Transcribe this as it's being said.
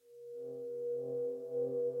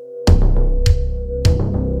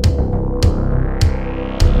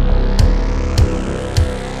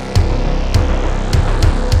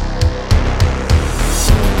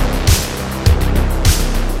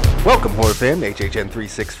fam, HHN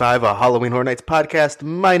 365, a Halloween Horror Nights podcast.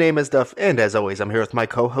 My name is Duff, and as always, I'm here with my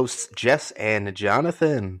co-hosts Jess and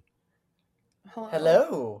Jonathan.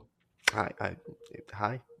 Hello. Hi,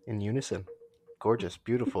 in unison. Gorgeous,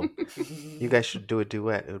 beautiful. You guys should do a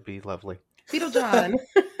duet. It would be lovely. Beetle John.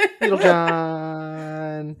 Beetle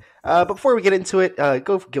John. Before we get into it,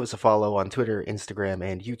 go give us a follow on Twitter, Instagram,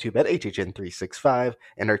 and YouTube at HHN365,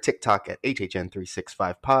 and our TikTok at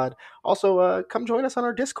HHN365pod. Also, come join us on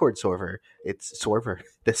our Discord server. It's the server.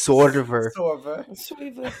 It's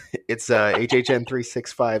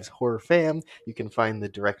HHN365's Horror Fam. You can find the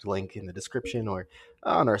direct link in the description or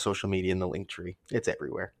on our social media in the link tree. It's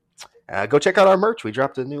everywhere. Go check out our merch. We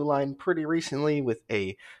dropped a new line pretty recently with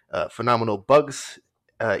a phenomenal Bugs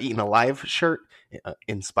Eaten Alive shirt,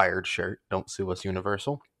 inspired shirt. Don't sue us,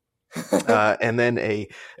 Universal. And then a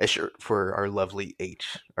shirt for our lovely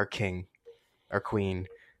H, our king, our queen,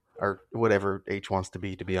 our whatever H wants to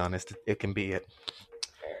be honest. It can be it.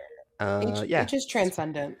 H is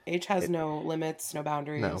transcendent. H has no limits, no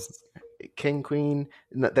boundaries. No. King, queen,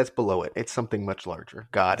 no, that's below it. It's something much larger.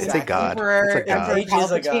 God. Exactly. It's a god. Emperor, it's a god. H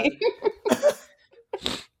is a god.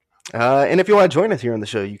 And if you want to join us here on the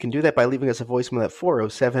show, you can do that by leaving us a voicemail at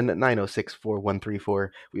 407-906-4134.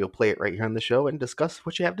 We will play it right here on the show and discuss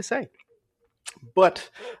what you have to say.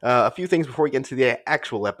 But a few things before we get into the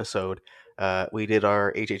actual episode. We did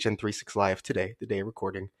our HHN 36 Live today, the day of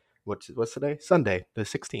recording. What's today? Sunday, the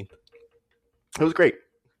 16th. It was great.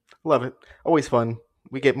 Love it. Always fun.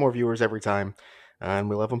 We get more viewers every time. And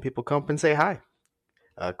we love when people come up and say hi.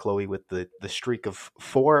 Chloe with the streak of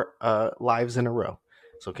 4 lives in a row.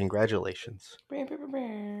 So congratulations.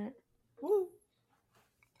 Woo.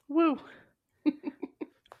 Woo.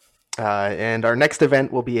 And our next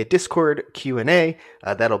event will be a Discord Q&A.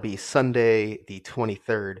 That'll be Sunday the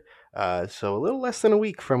 23rd. So a little less than a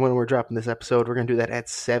week from when we're dropping this episode. We're going to do that at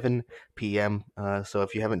 7 p.m. So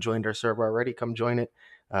if you haven't joined our server already, come join it.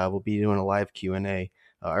 We'll be doing a live Q&A.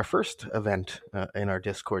 Our first event in our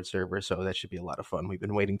Discord server, so that should be a lot of fun. We've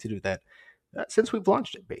been waiting to do that since we've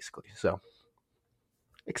launched it, basically. So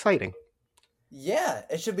exciting. Yeah,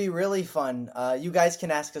 it should be really fun. You guys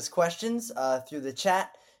can ask us questions through the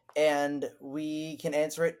chat, and we can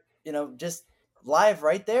answer it, just live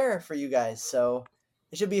right there for you guys. So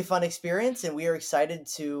it should be a fun experience, and we are excited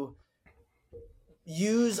to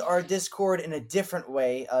use our Discord in a different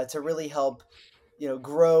way to really help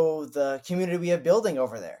grow the community we have building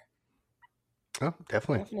over there. Oh,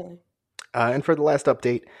 definitely. And for the last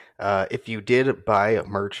update, if you did buy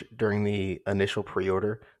merch during the initial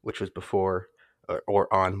pre-order, which was before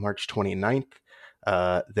or on March 29th,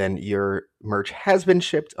 then your merch has been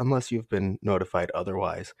shipped unless you've been notified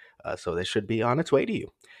otherwise. So this should be on its way to you.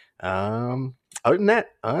 Other than that,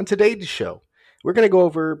 on today's show, we're going to go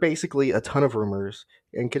over basically a ton of rumors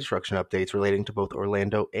and construction updates relating to both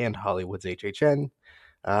Orlando and Hollywood's HHN.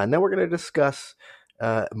 And then we're going to discuss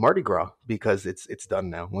Mardi Gras because it's done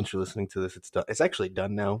now. Once you're listening to this, it's done. It's actually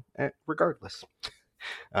done now, regardless.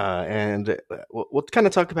 And we'll kind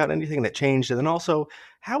of talk about anything that changed, and then also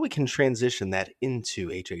how we can transition that into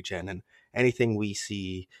HHN and anything we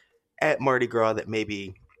see at Mardi Gras that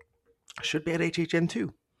maybe should be at HHN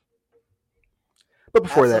too. But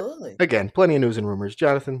before that, again, plenty of news and rumors.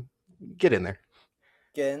 Jonathan, get in there.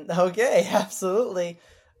 Okay, absolutely.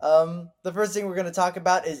 The first thing we're going to talk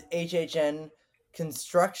about is HHN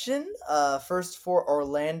construction. First for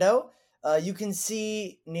Orlando. You can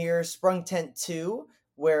see near Sprung Tent 2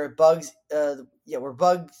 where Bugs Eaten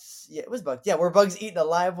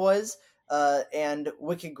Alive was, and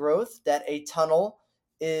Wicked Growth, that a tunnel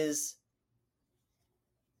is...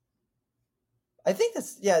 I think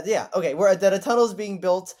that's okay. That a tunnel is being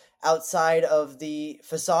built outside of the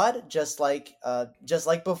facade, just like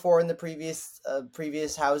before in the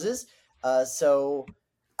previous houses. So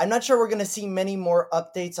I'm not sure we're going to see many more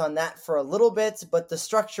updates on that for a little bit, but the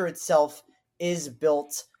structure itself is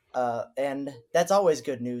built, and that's always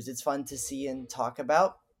good news. It's fun to see and talk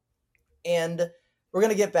about. And we're going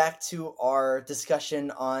to get back to our discussion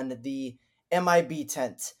on the MIB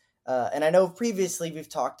tent. And I know previously we've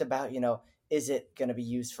talked about, is it going to be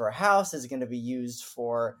used for a house? Is it going to be used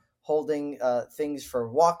for holding things for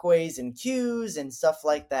walkways and queues and stuff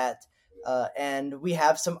like that? And we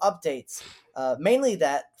have some updates. Mainly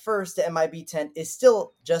that, first, the MIB tent is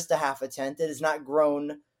still just a half a tent. It has not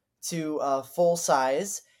grown to full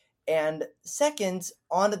size. And second,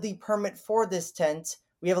 on the permit for this tent,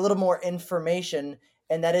 we have a little more information,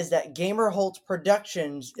 and that is that Gamerholt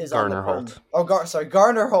Productions is on the permit.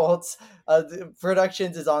 Garner Holtz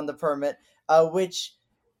Productions is on the permit. Which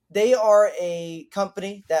they are a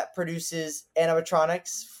company that produces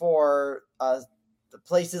animatronics for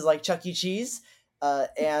places like Chuck E. Cheese,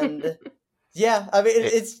 and yeah, I mean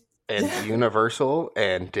it's and Universal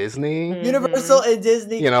and Disney. Universal and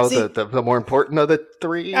Disney. You know, the more important of the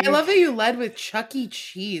three. I love that you led with Chuck E.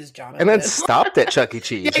 Cheese, Jonathan, and then stopped at Chuck E.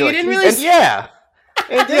 Cheese. Yeah, you didn't really.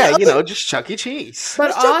 Just Chuck E. Cheese.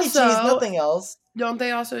 But also, Chuck E. Cheese, nothing else. Don't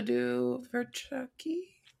they also do for Chucky?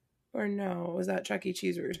 Or no, was that Chuck E.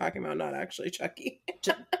 Cheese we were talking about? Not actually Chucky.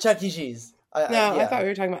 Chuck E. Cheese. I thought we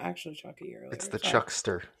were talking about actually Chucky earlier. It's the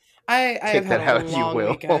Chuckster. I Take that how you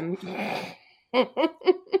will. Weekend.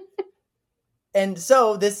 And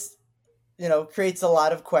so this, creates a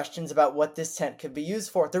lot of questions about what this tent could be used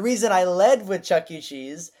for. The reason I led with Chuck E.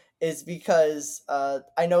 Cheese is because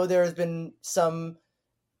I know there has been some,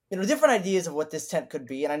 different ideas of what this tent could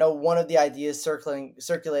be, and I know one of the ideas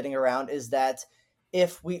circulating around is that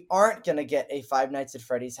if we aren't going to get a Five Nights at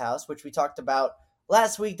Freddy's house, which we talked about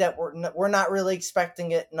last week, that we're not really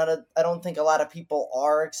expecting it. I don't think a lot of people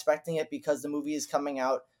are expecting it because the movie is coming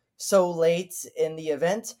out so late in the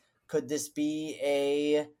event. Could this be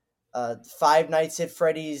a Five Nights at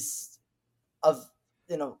Freddy's of,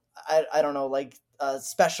 I don't know, like a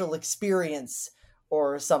special experience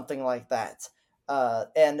or something like that?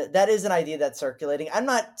 And that is an idea that's circulating. I'm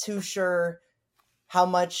not too sure how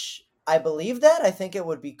much I believe that. I think it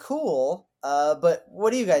would be cool. But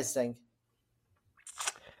what do you guys think?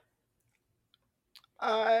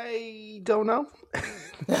 I don't know.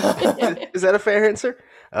 Is that a fair answer?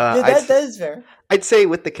 That is fair. I'd say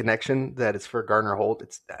with the connection that it's for Garner Holt,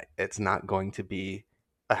 it's not going to be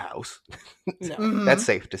a house. No. That's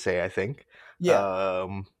safe to say, I think. Yeah.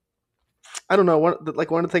 I don't know. One of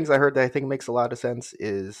the things I heard that I think makes a lot of sense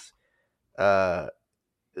is,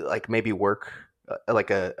 maybe work like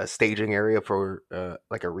a staging area for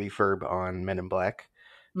like a refurb on Men in Black.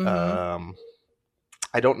 Mm-hmm.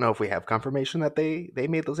 I don't know if we have confirmation that they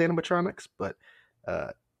made those animatronics, but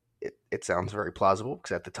it sounds very plausible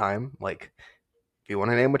because at the time, like, if you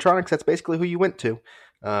want an animatronics, that's basically who you went to.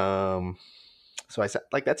 So I said,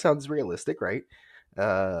 like, that sounds realistic, right?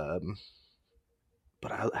 But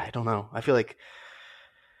I don't know. I feel like,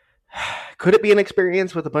 could it be an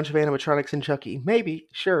experience with a bunch of animatronics in Chucky? Maybe,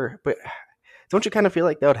 sure, but don't you kind of feel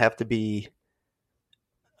like that would have to be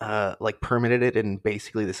permitted in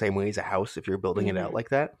basically the same way as a house if you're building it out like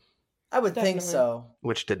that? I would think so.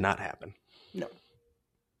 Which did not happen. No.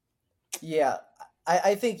 Yeah,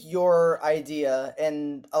 I think your idea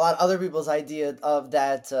and a lot of other people's idea of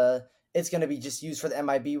that it's going to be just used for the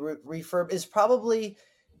MIB refurb is probably,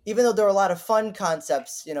 even though there are a lot of fun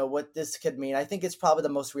concepts, what this could mean, I think it's probably the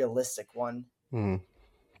most realistic one. Mm-hmm.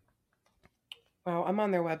 Wow, I'm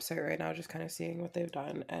on their website right now just kind of seeing what they've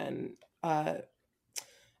done. And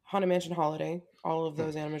Haunted Mansion Holiday, all of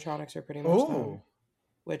those animatronics are pretty much done,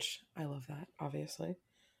 which I love that, obviously.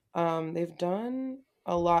 They've done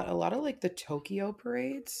a lot of like the Tokyo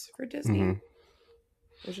parades for Disney,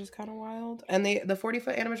 which is kind of wild. And the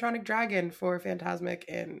 40-foot animatronic dragon for Fantasmic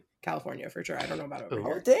in California for sure. I don't know about over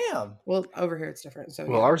here. Damn. Well, over here it's different.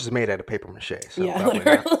 So ours is made out of paper mache. So yeah,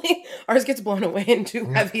 literally, ours gets blown away in too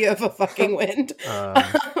heavy of a fucking wind.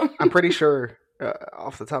 I'm pretty sure,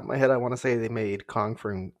 off the top of my head, I want to say they made Kong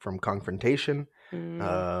from Confrontation.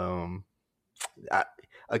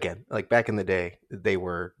 Again, like back in the day, they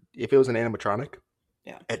were, if it was an animatronic,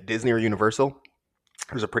 at Disney or Universal,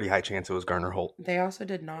 there's a pretty high chance it was Garner Holt. They also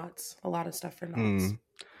did knots, a lot of stuff for knots.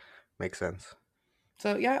 Makes sense.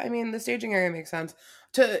 So yeah, I mean, the staging area makes sense.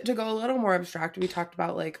 To go a little more abstract, we talked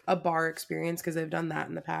about like a bar experience because they've done that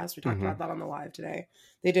in the past. We talked about that on the live today.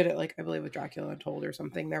 They did it, like, I believe with Dracula Untold or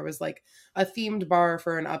something. There was like a themed bar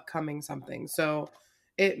for an upcoming something. So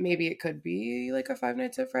maybe it could be like a Five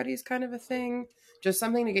Nights at Freddy's kind of a thing. Just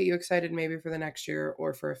something to get you excited maybe for the next year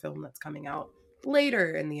or for a film that's coming out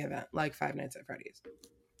later in the event, like Five Nights at Freddy's.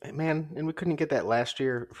 Man, and we couldn't get that last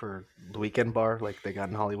year for the weekend bar like they got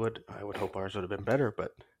in Hollywood. I would hope ours would have been better,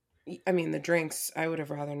 but I mean, the drinks, I would have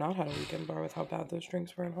rather not had a weekend bar with how bad those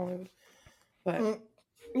drinks were in Hollywood. But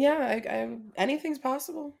yeah, anything's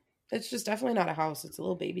possible. It's just definitely not a house. It's a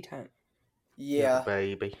little baby tent. Yeah.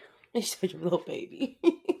 Baby. It's such a little baby.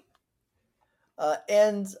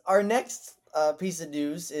 And our next piece of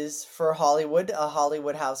news is for Hollywood, a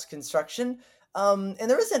Hollywood house construction. And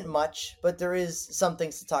there isn't much, but there is some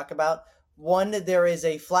things to talk about. One, there is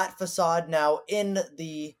a flat facade now in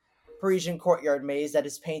the Parisian Courtyard maze that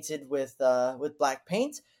is painted with black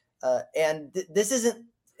paint. And this isn't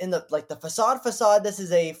in the facade. This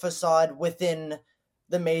is a facade within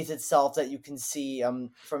the maze itself that you can see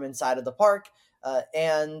from inside of the park.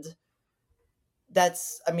 And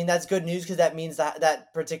that's good news because that means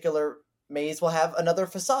that particular maze will have another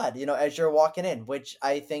facade, as you're walking in, which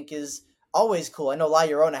I think is always cool. I know La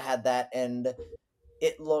Llorona had that, and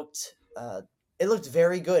it looked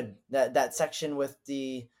very good. That section with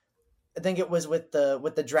the, I think it was with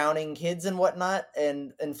the drowning kids and whatnot,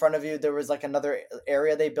 and in front of you there was like another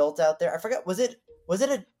area they built out there. I forgot, was it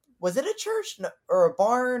a church or a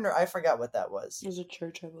barn, or I forgot what that was. It was a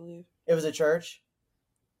church, I believe. It was a church?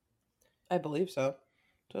 I believe so.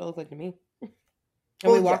 That's what it looked like to me.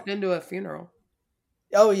 And we walked into a funeral.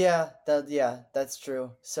 Oh yeah, that's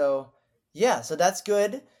true. So yeah, so that's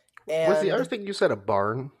good. And was the other thing you said a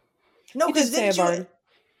barn? No, because didn't you?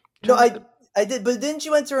 No, I did, but didn't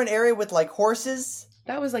you enter an area with like horses?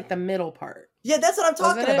 That was like the middle part. Yeah, that's what I'm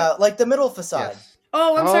talking about. Like the middle facade. Yes.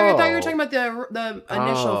 Oh, I'm sorry. I thought you were talking about the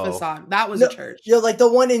initial facade. That was a church. Yeah, like the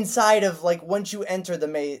one inside of, like, once you enter the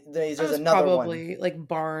maze, there's another probably one. Like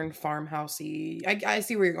barn, farmhousey. I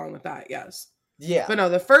see where you're going with that. Yes. Yeah. But no,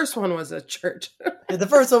 the first one was a church. Yeah, the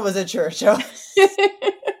first one was a church.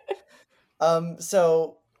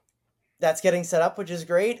 So that's getting set up, which is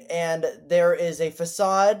great. And there is a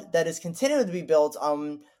facade that is continuing to be built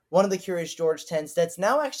on one of the Curious George tents that's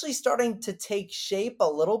now actually starting to take shape a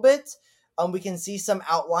little bit. We can see some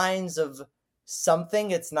outlines of something.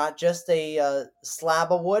 It's not just a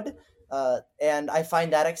slab of wood, and I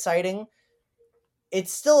find that exciting.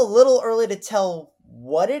 It's still a little early to tell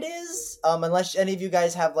what it is, unless any of you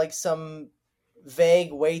guys have like some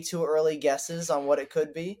vague, way too early guesses on what it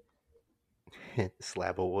could be.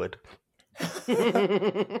 Slab of wood.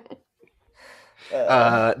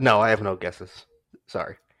 No, I have no guesses.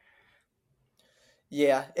 Sorry.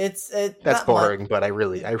 Yeah, that's boring, but I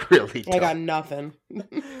really don't. I got nothing.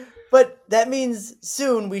 But that means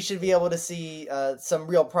soon we should be able to see some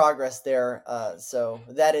real progress there. So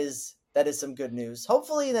that is some good news.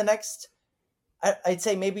 Hopefully, in the next, I'd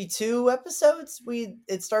say maybe 2 episodes,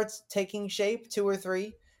 it starts taking shape, 2 or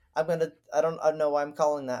 3. I don't know why I'm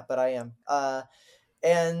calling that, but I am.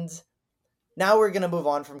 And now we're gonna move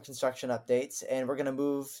on from construction updates, and we're gonna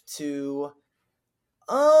move to.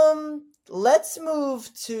 Let's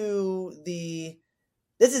move to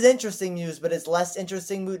this is interesting news, but it's less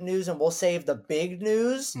interesting news, and we'll save the big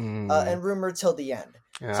news and rumor till the end.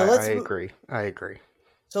 So I agree.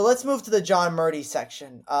 So let's move to the John Murdy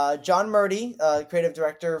section. John Murdy, creative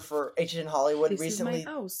director for HHN Hollywood,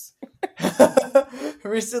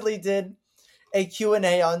 recently did a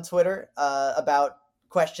Q&A on Twitter about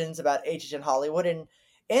questions about HHN Hollywood, and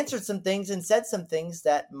answered some things and said some things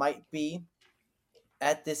that might be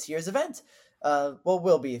at this year's event.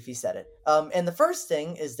 Will be if he said it. And the first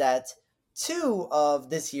thing is that 2 of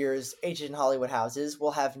this year's HHN Hollywood houses will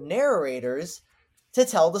have narrators to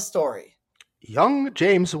tell the story. Young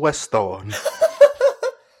James Westhorne.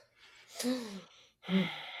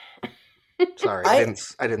 Sorry, I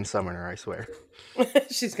didn't summon her, I swear.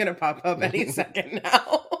 She's gonna pop up any second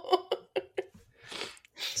now.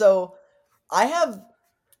 So, I have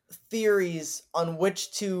theories on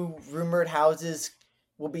which 2 rumored houses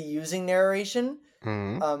will be using narration.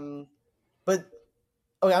 Mm-hmm. But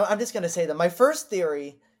okay, I'm just gonna say that my first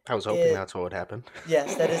theory. I was hoping that's what would happen.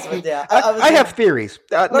 Yes, that is what. Yeah, I have theories.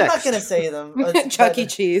 I'm not gonna say them. Chuck E.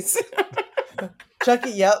 Cheese. Chuck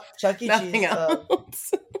E. Chuck E. Nothing Cheese.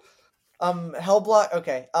 else. Hellblock.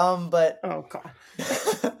 Okay. But oh god,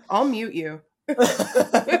 I'll mute you.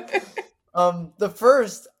 The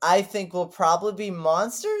first I think will probably be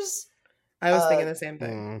monsters. I was thinking the same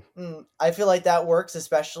thing. I feel like that works,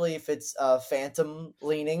 especially if it's Phantom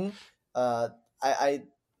leaning. I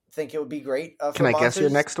think it would be great. For Can I monsters. guess your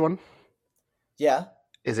next one? Yeah.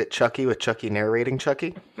 Is it Chucky with Chucky narrating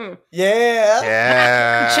Chucky? Yeah.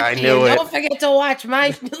 Yeah, Chucky, I knew it. Don't forget to watch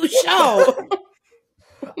my new show.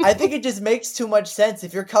 I think it just makes too much sense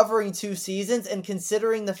if you're covering 2 seasons, and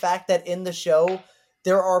considering the fact that in the show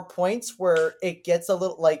there are points where it gets a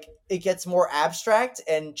little, like, it gets more abstract,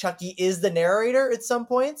 and Chucky is the narrator at some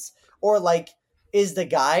points, or like is the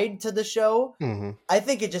guide to the show. Mm-hmm. I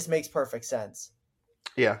think it just makes perfect sense.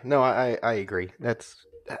 Yeah, no, I agree. That's,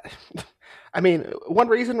 I mean, one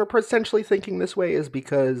reason we're potentially thinking this way is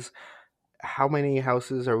because how many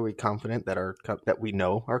houses are we confident that we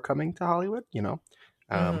know are coming to Hollywood? You know,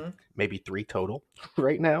 maybe 3 total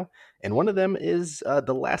right now, and one of them is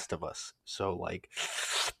The Last of Us. So, like,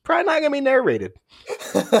 probably not gonna be narrated.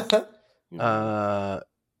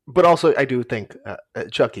 But also, I do think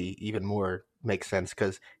Chucky even more makes sense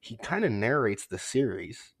because he kind of narrates the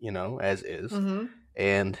series, you know, as is,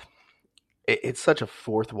 and it's such a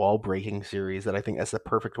fourth wall breaking series that I think that's the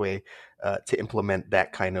perfect way to implement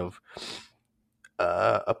that kind of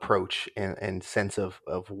approach and sense of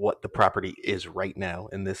what the property is right now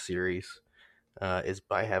in this series is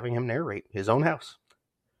by having him narrate his own house.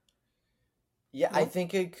 Yeah, I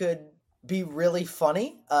think it could be really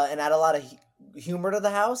funny and add a lot of humor to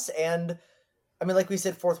the house. And I mean, like we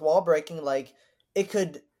said, fourth wall breaking, like it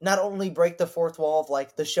could not only break the fourth wall of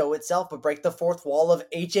like the show itself, but break the fourth wall of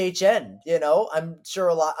HHN. You know, I'm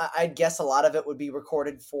sure I'd guess a lot of it would be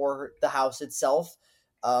recorded for the house itself.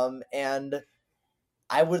 And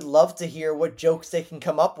I would love to hear what jokes they can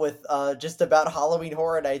come up with just about Halloween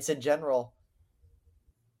Horror Nights in general.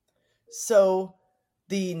 So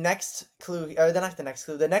the next clue, or not the next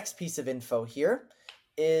clue, the next piece of info here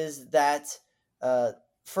is that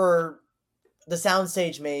for the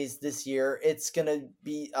soundstage maze this year, it's going to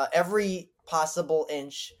be every possible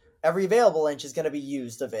inch, every available inch is going to be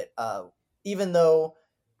used of it. Even though,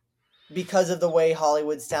 because of the way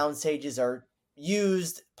Hollywood soundstages are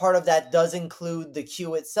used, part of that does include the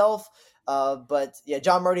queue itself. But yeah,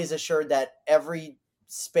 John Murray is assured that every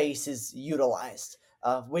space is utilized,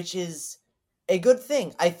 which is a good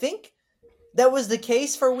thing. I think that was the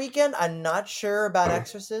case for Weekend. I'm not sure about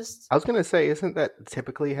Exorcist. I was going to say, isn't that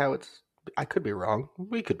typically how it's... I could be wrong.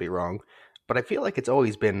 We could be wrong. But I feel like it's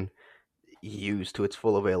always been used to its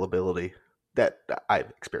full availability that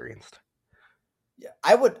I've experienced. Yeah,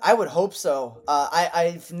 I would hope so.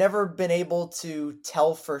 I've never been able to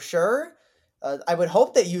tell for sure. I would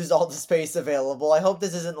hope they used all the space available. I hope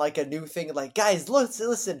this isn't like a new thing. Like, guys,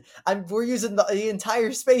 listen, we're using the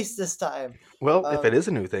entire space this time. Well, if it is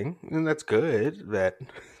a new thing, then that's good that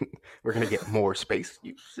we're going to get more space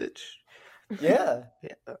usage. Yeah.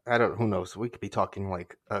 I don't. Who knows? We could be talking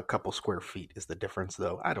like a couple square feet is the difference,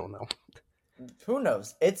 though. I don't know. Who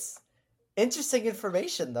knows? It's interesting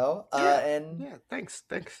information, though. Yeah. Thanks,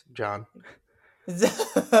 John.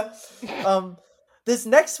 This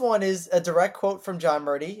next one is a direct quote from John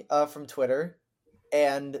Murdy from Twitter,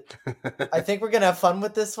 and I think we're gonna have fun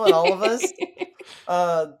with this one, all of us.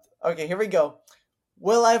 Okay, here we go.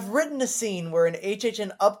 Well, I've written a scene where an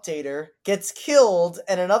HHN updater gets killed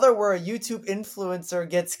and another where a YouTube influencer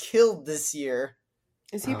gets killed this year.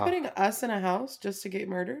 Is he putting us in a house just to get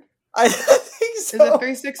murdered? I think so. Is it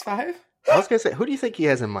 365? I was going to say, who do you think he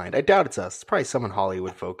has in mind? I doubt it's us. It's probably someone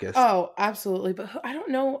Hollywood focused. Oh, absolutely. But I don't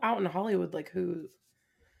know out in Hollywood, like who...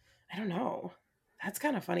 I don't know. That's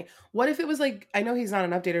kind of funny. What if it was like... I know he's not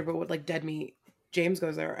an updater, but what, like Dead Meat? James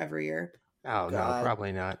goes there every year. Oh, God. No,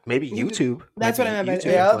 probably not. Maybe YouTube. That's Maybe what I meant by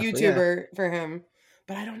YouTuber for him.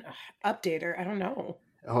 But I don't... Updater, I don't know.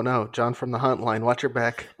 Oh, no. John from the Hunt line. Watch your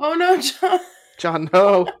back. Oh, no, John. John,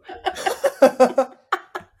 no.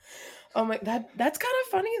 Oh, my... That's kind of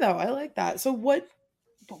funny, though. I like that. So what...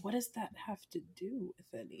 But what does that have to do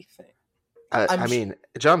with anything? I mean,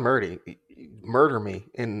 John Murdy, murder me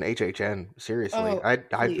in HHN. Seriously. Oh,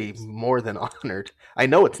 I'd be more than honored. I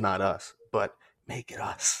know it's not us, but make it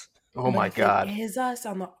us. Oh my God. It is us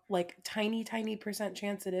on the like tiny percent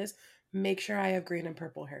chance it is. Make sure I have green and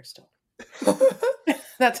purple hair still.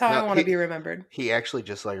 That's how I want to be remembered. He actually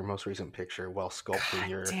just saw your most recent picture while sculpting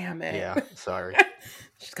your... Damn it. Yeah, sorry.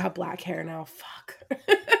 She's got black hair now. Fuck.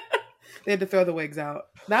 They had to throw the wigs out.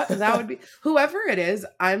 That would be... Whoever it is,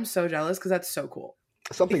 I'm so jealous because that's so cool.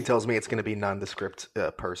 Something tells me it's going to be nondescript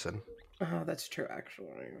person. Oh, that's true, actually.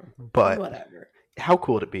 But whatever. How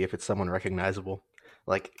cool would it be if it's someone recognizable?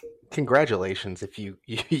 Like, congratulations if you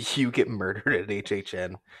get murdered at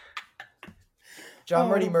HHN. John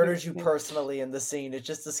Murdy murders you personally in the scene. It's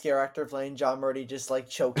just the scare actor playing John Murdy just like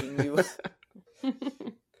choking you.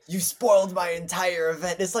 You spoiled my entire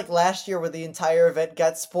event. It's like last year where the entire event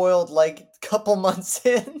got spoiled like a couple months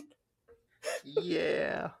in.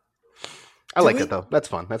 Yeah. I like it though. That's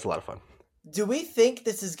fun. That's a lot of fun. Do we think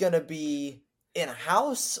this is going to be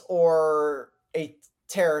in-house or a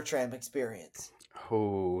Terror Tramp experience?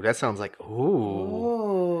 Oh, that sounds like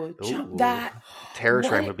that Terror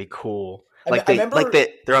Tram would be cool. Like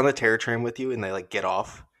they're on the Terror Tram with you and they like get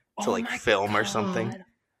off to like film or something.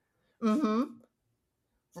 Mm-hmm.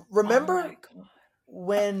 Remember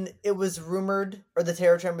when it was rumored, or the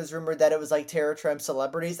Terror Tram was rumored that it was like Terror Tramp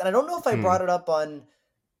celebrities? And I don't know if I brought it up on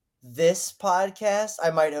this podcast. I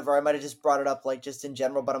might have just brought it up like just in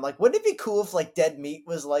general, but I'm like, wouldn't it be cool if like Dead Meat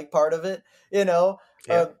was like part of it? You know?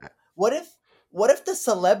 Yeah. What if the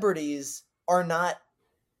celebrities are not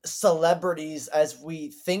celebrities as we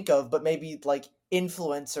think of, but maybe like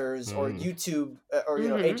influencers or YouTube or you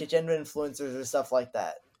know HHN influencers or stuff like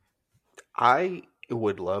that? I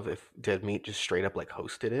would love if Dead Meat just straight up like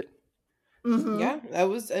hosted it. Mm-hmm. Yeah, that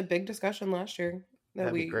was a big discussion last year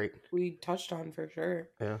that we touched on for sure.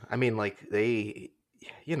 Yeah, I mean, like they,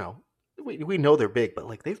 you know, we know they're big, but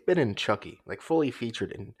like they've been in Chucky, like fully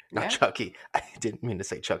featured in Chucky. I didn't mean to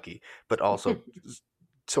say Chucky, but also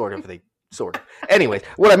sort of. Anyways,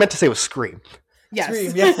 what I meant to say was Scream. Yes.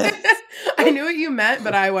 Scream, yes. I knew what you meant,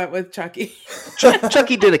 but I went with Chucky.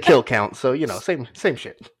 Chucky did a kill count, so same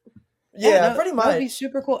shit. Yeah, no, pretty that would be much.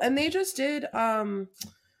 super cool. And they just did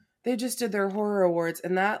their horror awards,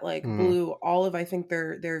 and that blew all of, I think,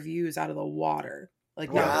 their views out of the water,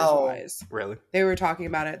 numbers wise. Really? They were talking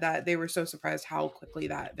about it, that they were so surprised how quickly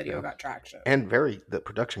that video got traction. And the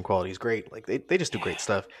production quality is great. Like they just do great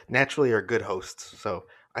stuff. Naturally are good hosts, so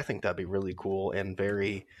I think that'd be really cool and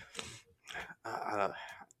very.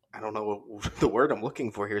 I don't know what the word I'm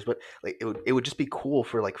looking for here is, but it would just be cool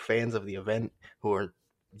for fans of the event who are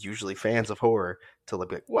usually fans of horror to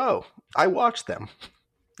be like, whoa, I watched them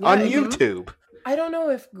on YouTube. I don't know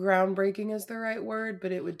if groundbreaking is the right word,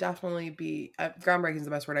 but it would definitely be groundbreaking is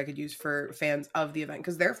the best word I could use for fans of the event,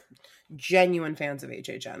 because they're genuine fans of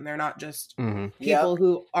HHN. They're not just people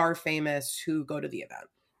who are famous who go to the event.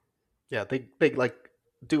 Yeah, they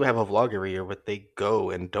do have a vlog every year, but they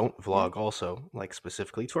go and don't vlog also,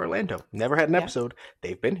 specifically to Orlando. Never had an episode.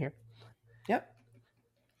 They've been here. Yep.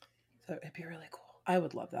 So it'd be really cool. I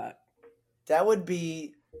would love that. That would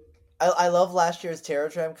be... I love last year's Terror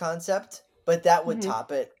Tram concept, but that would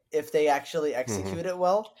top it if they actually execute it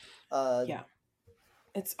well. Yeah.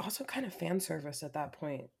 It's also kind of fan service at that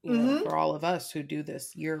point, for all of us who do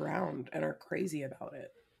this year round and are crazy about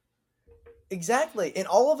it. Exactly. And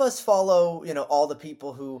all of us follow, all the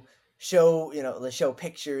people who show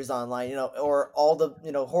pictures online, or all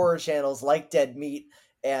the, horror channels like Dead Meat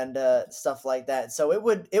and stuff like that. So it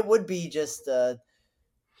would be just,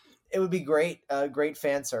 it would be great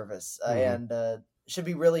fan service and should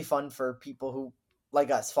be really fun for people who,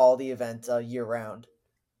 like us, follow the event year round.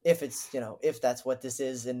 If it's, if that's what this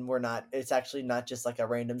is and it's actually not just like a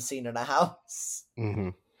random scene in a house. Mm-hmm.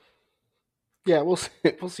 Yeah, we'll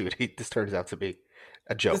see what this turns out to be.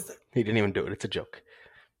 A joke. He didn't even do it. It's a joke.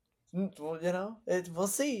 Well, we'll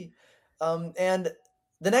see. And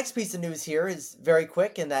the next piece of news here is very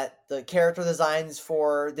quick in that the character designs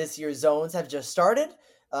for this year's zones have just started.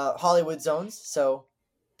 Hollywood zones, so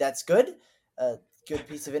that's good. Good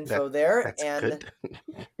piece of info there. That's and good.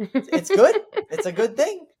 It's good. It's a good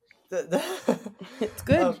thing. It's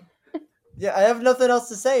good. Yeah, I have nothing else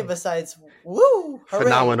to say besides woo! Hooray.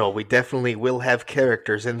 Phenomenal. We definitely will have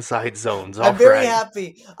characters inside zones. I'm very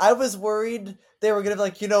happy. I was worried they were gonna be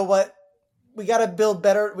like, you know what? We gotta build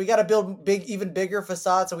better. We gotta build even bigger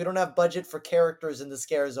facades, so we don't have budget for characters in the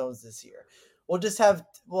scare zones this year. We'll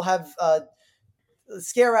have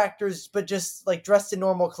scare actors, but just dressed in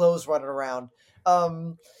normal clothes running around.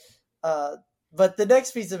 But the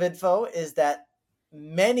next piece of info is that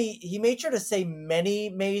he made sure to say many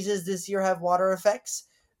mazes this year have water effects.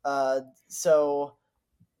 So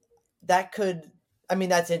that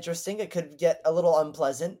that's interesting. It could get a little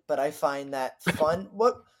unpleasant, but I find that fun.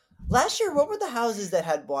 Last year, what were the houses that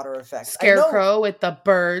had water effects? Scarecrow with the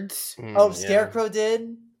birds. Scarecrow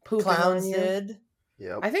did. Clowns did.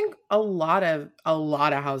 Yep. I think a lot of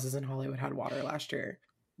houses in Hollywood had water last year.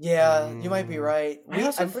 Yeah, you might be right.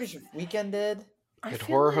 I'm pretty sure Weekend did. At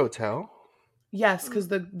Horror Hotel? Yes, because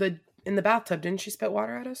the in the bathtub, didn't she spit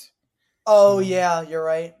water at us? Oh yeah, you're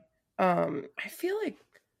right. I feel like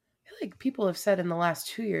people have said in the last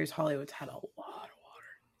 2 years Hollywood's had a lot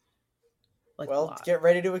of water. Get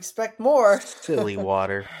ready to expect more. Silly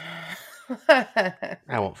water. I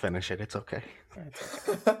won't finish it. It's okay.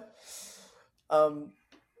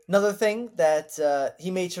 Another thing that he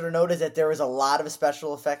made sure to note is that there was a lot of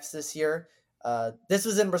special effects this year. This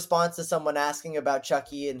was in response to someone asking about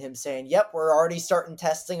Chucky and him saying, "Yep, we're already starting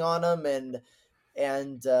testing on him,"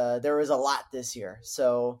 and there was a lot this year,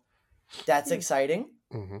 so that's exciting.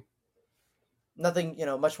 Mm-hmm. Nothing,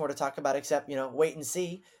 much more to talk about except wait and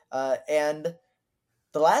see. And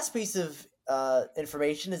the last piece of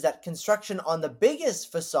information is that construction on the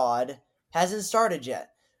biggest facade hasn't started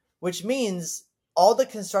yet, which means all the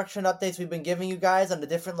construction updates we've been giving you guys on the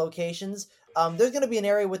different locations, there's going to be an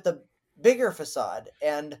area with the bigger facade,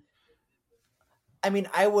 and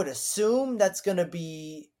I would assume that's going to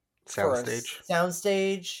be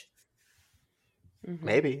soundstage. Mm-hmm.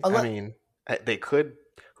 Maybe. They could.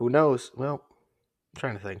 Who knows? Well, I'm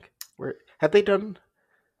trying to think. Have they done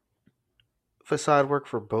facade work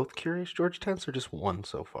for both Curious George tents or just one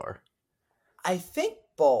so far? I think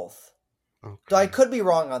both. Okay. So I could be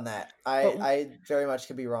wrong on that. I very much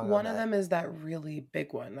could be wrong on that. One of them is that really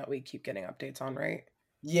big one that we keep getting updates on, right?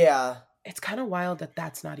 Yeah. It's kind of wild that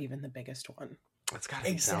that's not even the biggest one. It's got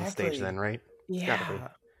to be Soundstage then, right? Yeah.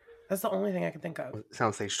 That's the only thing I can think of.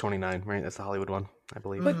 Soundstage 29, right? That's the Hollywood one, I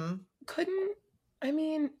believe. But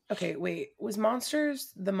okay, wait. Was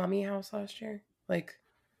Monsters the Mummy house last year?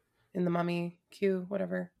 In the Mummy queue,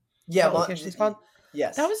 whatever? Yeah, location's called?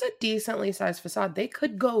 Yes. That was a decently sized facade. They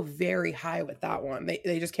could go very high with that one.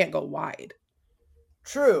 They just can't go wide.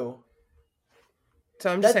 True.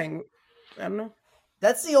 So I'm just saying, I don't know.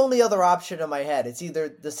 That's the only other option in my head. It's either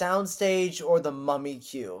the soundstage or the Mummy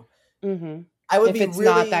Q. Mm-hmm. I would if be it's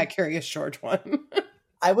really, not that Curious George one.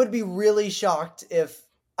 I would be really shocked if...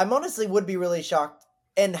 I honestly would be really shocked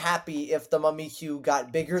and happy if the Mummy Q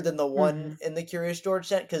got bigger than the one in the Curious George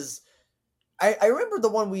tent, because I remember the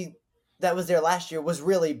one that was there last year was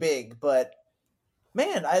really big, but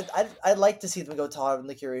man, I'd like to see them go taller than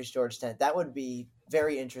the Curious George tent. That would be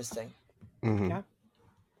very interesting. Mm-hmm. Yeah.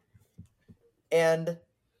 And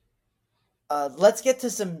let's get to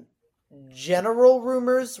some general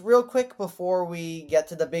rumors real quick before we get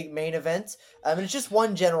to the big main event. And it's just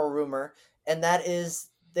one general rumor, and that is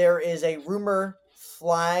there is a rumor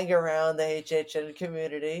flying around the HHN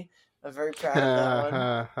community. I'm very proud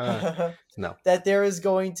of that one. No. That there is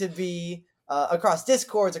going to be, across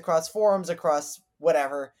Discords, across forums, across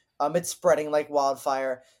whatever, it's spreading like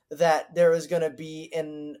wildfire, that there is going to be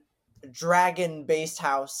an dragon-based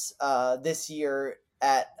house this year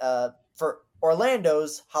for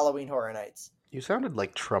Orlando's Halloween Horror Nights. You sounded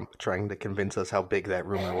like Trump trying to convince us how big that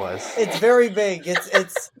rumor was. It's very big.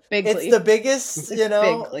 It's Bigly. It's the biggest, you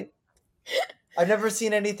know. Bigly. I've never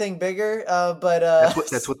seen anything bigger, but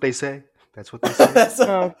that's what they say. That's what they say.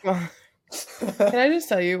 Oh god. Can I just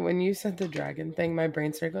tell you, when you said the dragon thing, my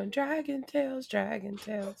brain started going, Dragon Tales, Dragon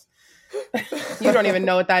Tales. You don't even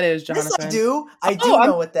know what that is, Jonathan. Yes, I do. I do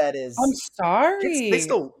know what that is. I'm sorry. They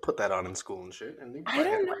still put that on in school and shit. And I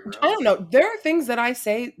don't know. There are things that I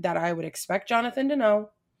say that I would expect Jonathan to know,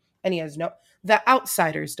 and he has no... The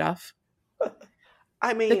outsider stuff.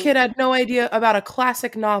 I mean... The kid had no idea about a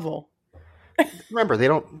classic novel. Remember, they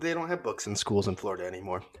don't have books in schools in Florida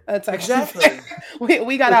anymore. That's actually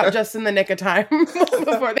we got out just in the nick of time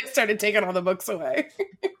before they started taking all the books away.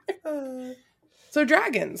 So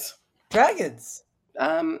dragons.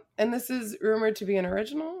 And this is rumored to be an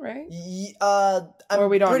original, right? I'm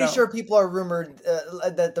we don't pretty know? sure people are rumored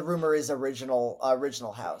that the rumor is original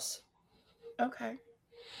house. Okay.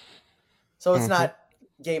 So it's not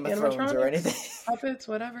Game of Thrones or anything. Puppets,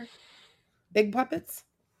 whatever. Big puppets?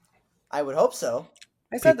 I would hope so.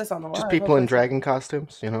 I said this on the live. Just people in dragon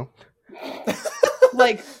costumes, you know?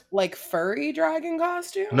 like furry dragon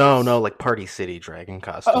costumes? No, like Party City dragon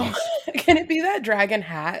costumes. Oh, can it be that dragon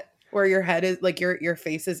hat where your head is, like your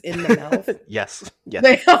face is in the mouth? Yes.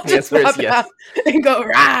 They all just pop out and go,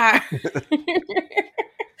 rah!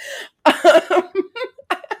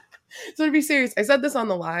 So to be serious, I said this on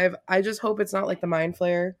the live. I just hope it's not like the Mind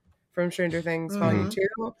Flayer from Stranger Things Volume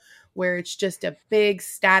 2, where it's just a big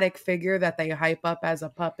static figure that they hype up as a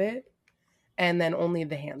puppet, and then only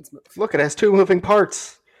the hands move. Look, it has 2 moving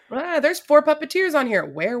parts. There's 4 puppeteers on here.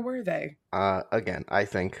 Where were they? Again, I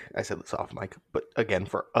think I said this off mic, but again,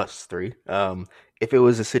 for us 3, if it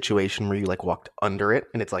was a situation where you like walked under it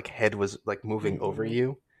and its like head was like moving over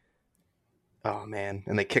you, oh man,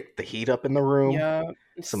 and they kicked the heat up in the room. Yeah,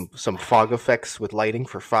 some fog effects with lighting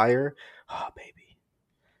for fire. Oh baby,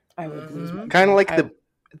 I would lose my kind of like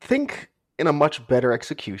think in a much better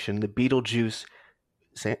execution, the Beetlejuice.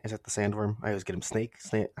 Is that the sandworm? I always get him snake.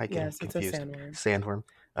 I get him confused. It's a sandworm.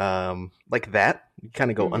 Like that. You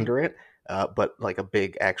kind of go under it, but like a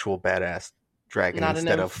big actual badass dragon Not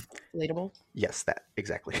instead an of inflatable. Yes, that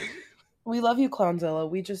exactly. We love you, Clownzilla.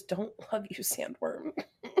 We just don't love you, Sandworm,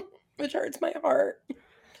 which hurts my heart.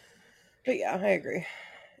 But yeah, I agree.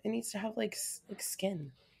 It needs to have like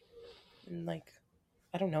skin and like,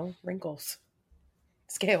 I don't know, wrinkles.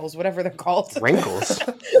 Scales, whatever they're called. Wrinkles.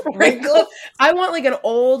 Wrinkles. I want like an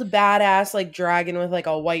old badass like dragon with like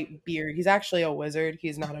a white beard. He's actually a wizard.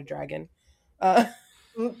 He's not a dragon. I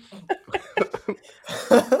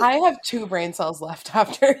have 2 brain cells left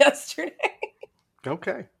after yesterday.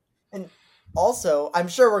 Okay. And also, I'm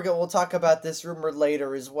sure we'll talk about this rumor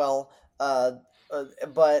later as well.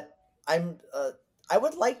 But I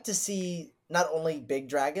would like to see not only big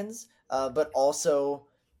dragons, but also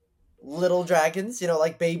little dragons,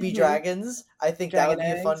 like baby dragons. I think that would be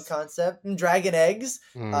a fun concept. And dragon eggs.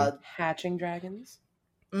 Hatching dragons.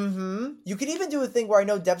 You could even do a thing where I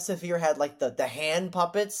know Depths of Fear had like the hand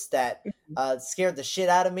puppets that scared the shit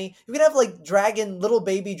out of me. You could have like little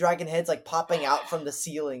baby dragon heads like popping out from the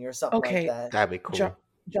ceiling or something like that. That'd be cool.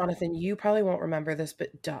 Jonathan, you probably won't remember this,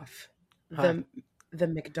 but Duff, the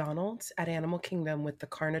McDonald's at Animal Kingdom with the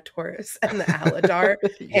Carnotaurus and the Aladar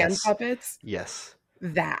hand puppets. Yes.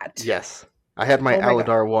 That. Yes. I had my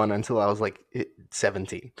Aladar one until I was like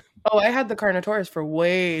 17. Oh, I had the Carnotaurus for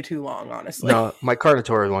way too long, honestly. No, my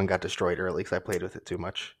Carnotaurus one got destroyed early because I played with it too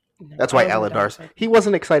much. No, That's I why wasn't a Aladar's. dinosaur. He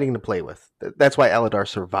wasn't exciting to play with. That's why Aladar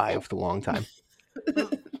survived a long time.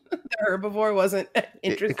 The herbivore wasn't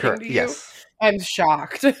interesting Correct. to you? Yes. I'm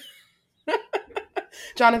shocked.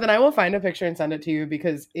 Jonathan, I will find a picture and send it to you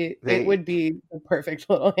because it would be the perfect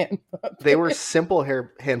little hand puppet. They were simple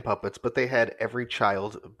hand puppets, but they had every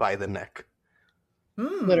child by the neck.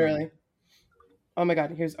 Literally. Oh my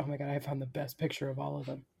god, I found the best picture of all of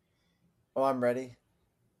them. Oh, I'm ready.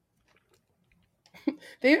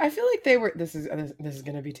 I feel like they were this is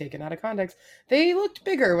going to be taken out of context. They looked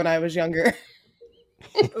bigger when I was younger.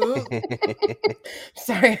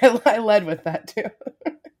 Sorry, I led with that too.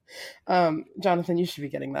 Jonathan, you should be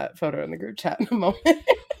getting that photo in the group chat in a moment.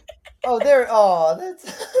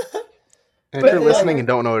 That's. And if you're listening and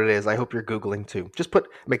don't know what it is, I hope you're Googling too. Just put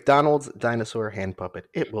McDonald's dinosaur hand puppet.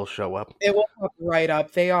 It will show up. It will pop right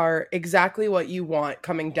up. They are exactly what you want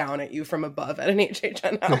coming down at you from above at an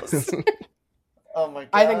HHN house. Oh my god.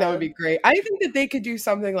 I think that would be great. I think that they could do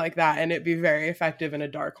something like that and it'd be very effective in a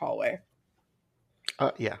dark hallway.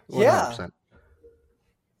 Yeah. 100%. Yeah.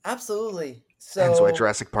 Absolutely. So Hence why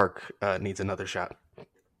Jurassic Park needs another shot.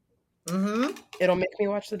 It'll make me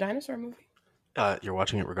watch the dinosaur movie. You're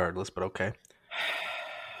watching it regardless, but okay.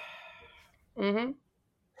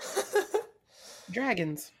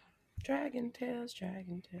 Dragons. Dragon tails.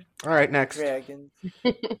 All right, next. Dragons.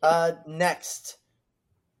 Next.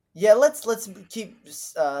 Yeah, let's keep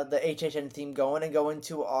the HHN theme going and go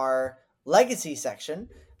into our legacy section,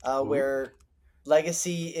 where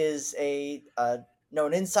legacy is a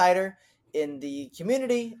known insider in the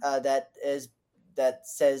community that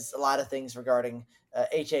says a lot of things regarding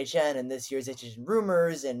HHN and this year's HHN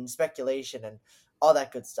rumors and speculation and all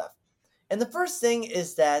that good stuff. And the first thing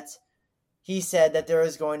is that he said that there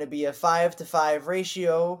is going to be a 5-to-5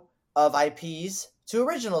 ratio of IPs to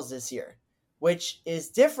originals this year, which is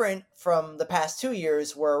different from the past 2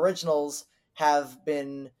 years where originals have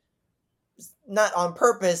been, not on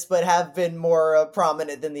purpose, but have been more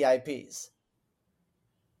prominent than the IPs.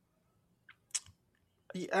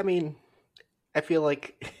 I mean, I feel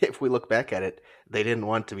like if we look back at it, they didn't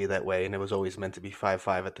want to be that way, and it was always meant to be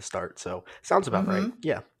 5-5 at the start. So sounds about right.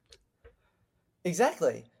 Yeah.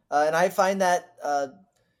 Exactly. And I find that,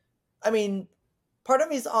 I mean, part of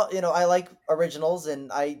me is, I like originals,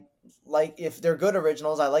 and I like, if they're good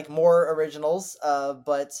originals, I like more originals,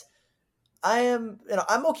 but I'm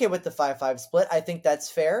okay with the 5-5 split. I think that's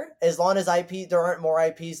fair. As long as there aren't more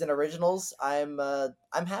IPs than originals, I'm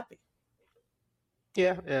happy.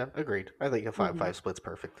 Yeah, agreed. I think a 5-5 split's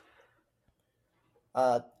perfect.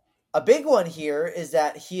 A big one here is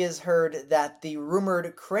that he has heard that the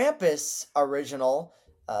rumored Krampus original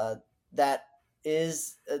that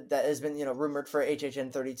has been rumored for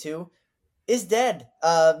HHN 32 is dead,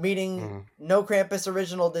 meaning no Krampus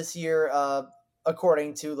original this year,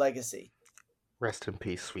 according to Legacy. Rest in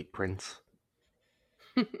peace, sweet prince.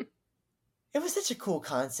 It was such a cool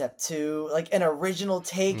concept too, like an original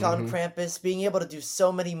take on Krampus, being able to do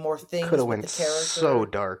so many more things with the character. So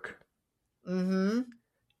dark. You're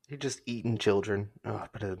just eating children. Oh,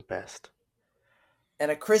 but they're the best.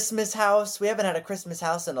 And a Christmas house. We haven't had a Christmas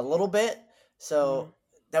house in a little bit, so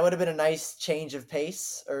that would have been a nice change of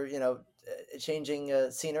pace, or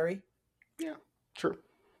changing scenery. Yeah, true.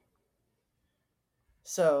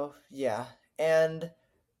 So yeah, and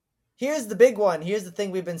here's the big one. Here's the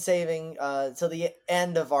thing we've been saving till the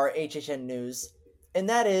end of our HHN news, and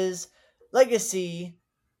that is Legacy.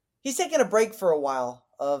 He's taking a break for a while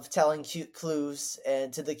of telling cute clues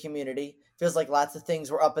and to the community. Feels like lots of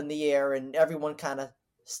things were up in the air and everyone kind of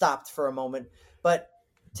stopped for a moment. But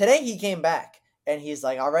today he came back and he's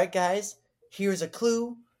like, all right, guys, here's a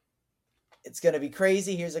clue. It's going to be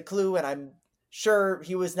crazy. Here's a clue. And I'm sure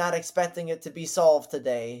he was not expecting it to be solved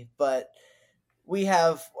today. But we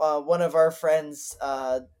have one of our friends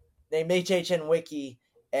named HHN Wiki,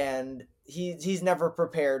 and he's never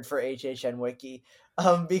prepared for HHN Wiki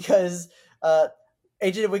because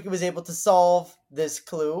HHN Wiki was able to solve this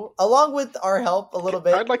clue along with our help a little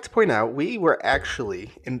bit. I'd like to point out we were actually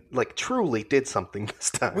truly did something this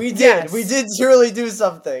time. We did truly do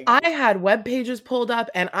something. I had web pages pulled up,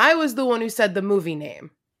 and I was the one who said the movie name.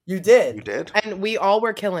 You did. You did. And we all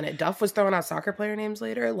were killing it. Duff was throwing out soccer player names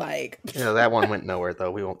later. That one went nowhere, though.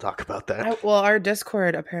 We won't talk about that. Our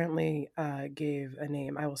Discord apparently gave a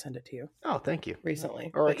name. I will send it to you. Oh, thank you. Recently.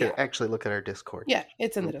 Or I could actually look at our Discord. Yeah,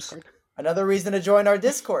 it's in the Discord. Another reason to join our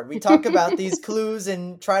Discord. We talk about these clues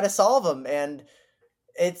and try to solve them. And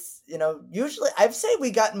it's, usually I'd say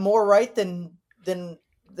we got more right than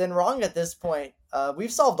wrong at this point.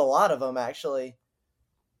 We've solved a lot of them, actually.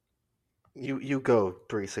 You go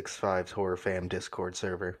 365's Horror Fam Discord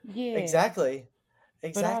server. Yeah. Exactly.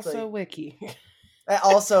 exactly. But also Wiki.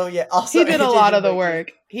 Also, He did a HHN lot of the Wiki.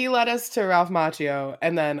 work. He led us to Ralph Macchio,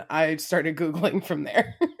 and then I started Googling from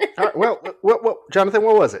there. All right, well, Jonathan,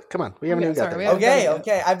 what was it? Come on, we haven't even got sorry, we there. haven't done it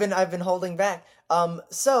yet. Okay. I've been holding back.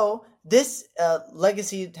 So this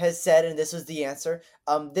Legacy has said, and this was the answer.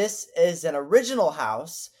 This is an original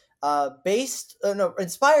house,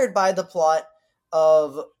 inspired by the plot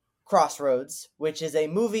of Crossroads, which is a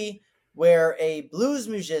movie where a blues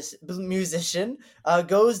musician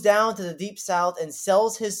goes down to the deep south and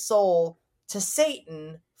sells his soul to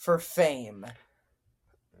Satan for fame.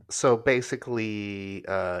 So basically,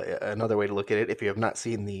 another way to look at it, if you have not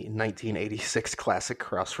seen the 1986 classic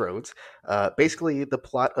Crossroads, basically the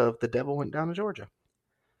plot of The Devil Went Down to Georgia.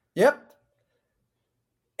 Yep.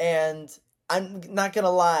 And I'm not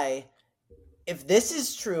gonna lie, if this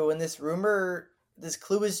is true and this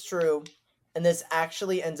clue is true, and this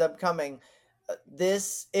actually ends up coming,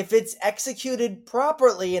 if it's executed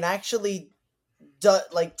properly and actually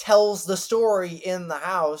tells the story in the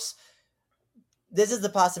house, this is the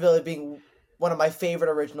possibility of being one of my favorite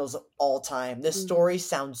originals of all time. This story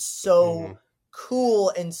sounds so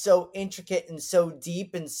cool and so intricate and so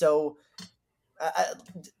deep and so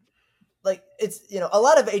it's, a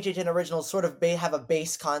lot of HHN originals sort of have a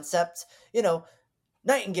base concept.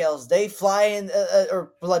 Nightingales, they fly in,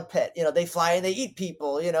 or Blood Pit, they fly and they eat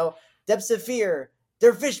people. Depths of Fear,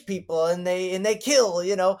 they're fish people and they kill.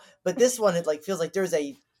 But this one, it feels like there's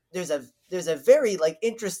a very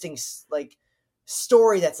interesting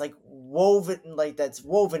story that's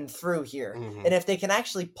woven through here. Mm-hmm. And if they can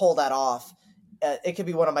actually pull that off, it could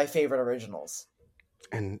be one of my favorite originals.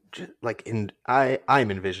 And I'm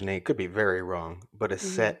envisioning, it could be very wrong, but a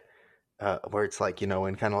set where it's in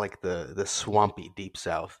kind of like the swampy deep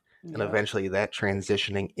south, and eventually that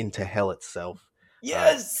transitioning into hell itself.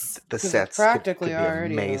 Yes, the sets could be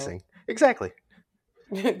amazing. Exactly.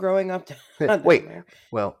 Growing up. Wait,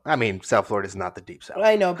 well, I mean, South Florida is not the deep south.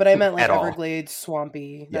 I know, but I meant like Everglades,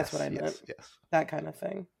 swampy. That's what I meant. Yes. That kind of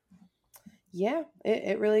thing. Yeah,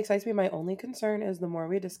 it really excites me. My only concern is the more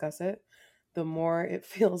we discuss it, the more it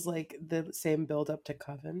feels like the same build up to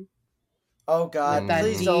Coven. Oh God,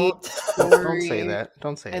 please don't say that.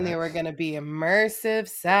 Don't say that. And they were going to be immersive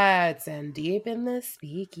sets and deep in the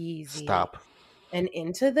speakeasy. Stop. And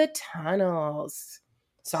into the tunnels.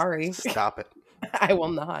 Sorry. Stop it. I will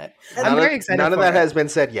not. I'm very excited. None of that has been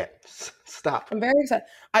said yet. Stop. I'm very excited.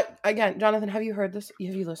 Again, Jonathan, have you heard this?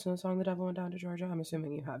 Have you listened to the song "The Devil Went Down to Georgia"? I'm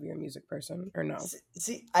assuming you have. You're a music person, or no?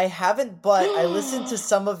 See, I haven't, but I listened to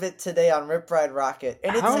some of it today on Rip Ride Rocket,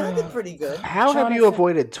 and it sounded pretty good. How have you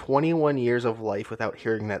avoided 21 years of life without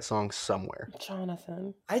hearing that song somewhere?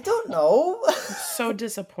 Jonathan, I don't know. I'm so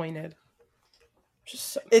disappointed.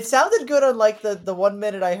 It sounded good on the 1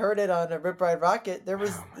 minute I heard it on a Rip Ride Rocket.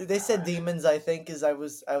 They said demons, I think, Isn't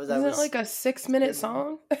it like a 6-minute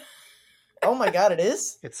song? Oh my God, it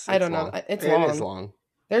is? It's I don't know. It's long. It is long.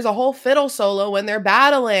 There's a whole fiddle solo when they're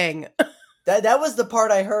battling. That was the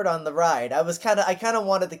part I heard on the ride. I kind of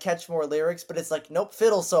wanted to catch more lyrics, but it's like, nope,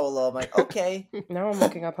 fiddle solo. I'm like, okay. Now I'm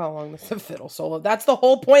looking up how long this is a fiddle solo. That's the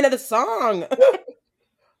whole point of the song.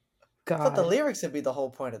 God. I thought the lyrics would be the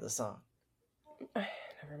whole point of the song.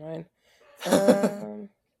 Never mind.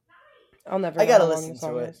 I'll never. I gotta listen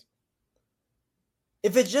to it.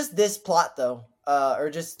 If it's just this plot though, or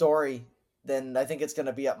just story, then I think it's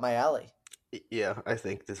gonna be up my alley. Yeah, I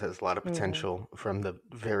think this has a lot of potential from the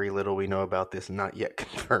very little we know about this not yet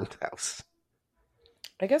confirmed house.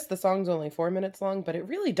 I guess the song's only 4 minutes long, but it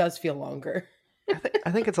really does feel longer.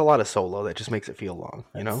 I think it's a lot of solo that just makes it feel long.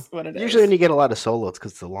 That's what it is. Usually when you get a lot of solo, it's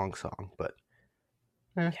because it's a long song. But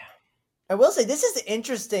yeah. I will say this is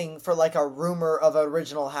interesting for a rumor of an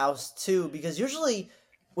original house too, because usually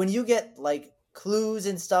when you get clues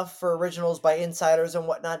and stuff for originals by insiders and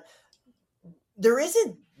whatnot, there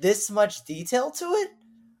isn't this much detail to it.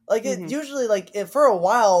 It usually for a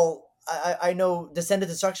while I know Descendant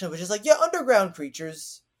Destruction was just underground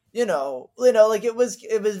creatures, it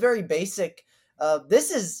was very basic.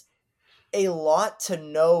 This is a lot to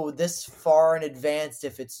know this far in advance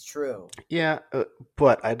if it's true. Yeah,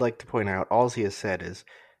 but I'd like to point out all he has said is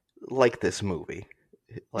this movie.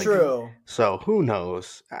 True. So who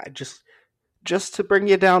knows? Just to bring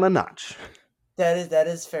you down a notch. That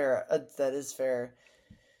is fair. That is fair.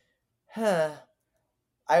 Huh.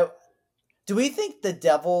 Do we think the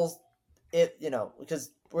devil,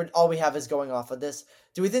 because all we have is going off of this.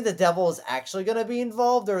 Do we think the devil is actually going to be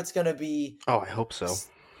involved, or it's going to be? Oh, I hope so.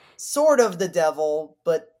 Sort of the devil,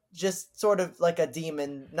 but just sort of like a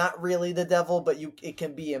demon. Not really the devil, but it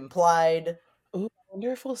can be implied. Ooh, I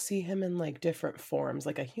wonder if we'll see him in different forms,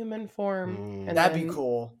 like a human form. And that'd be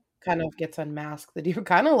cool. kind of gets unmasked. The demon,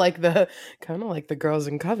 kind of like the girls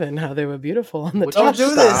in Coven, how they were beautiful on the top. Don't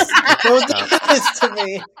do this. Don't do this to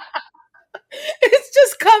me. It's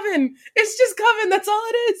just Coven. It's just Coven. That's all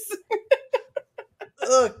it is.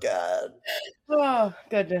 Oh God. Oh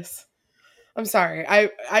goodness. I'm sorry.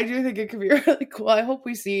 I do think it could be really cool. I hope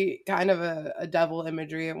we see kind of a devil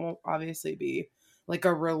imagery. It won't obviously be like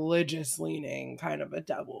a religious leaning kind of a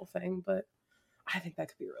devil thing, but I think that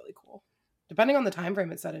could be really cool. Depending on the time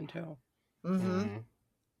frame it's set in too. Mm-hmm.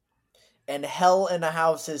 And hell in a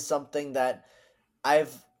house is something that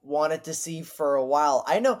I've wanted to see for a while.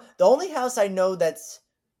 I know the only house I know that's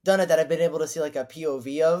done it that I've been able to see like a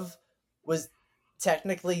POV of was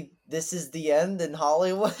technically This Is the End in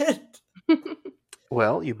Hollywood.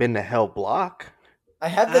 Well, you've been to Hell Block. I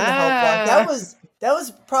have been to Hell Block. That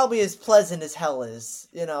was probably as pleasant as hell is,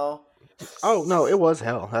 you know. Oh no, it was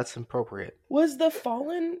hell. That's appropriate. Was the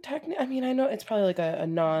Fallen I mean, I know it's probably like a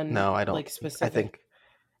non. No, I don't. Like specific. I think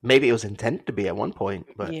maybe it was intended to be at one point,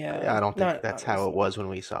 but yeah, I don't think that's how it was when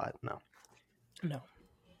we saw it. No. No.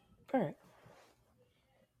 All right.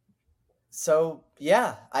 So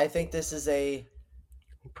yeah, I think this is a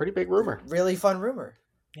pretty big rumor. Really fun rumor.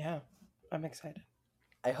 Yeah, I'm excited.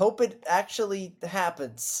 I hope it actually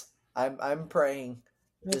happens. I'm praying.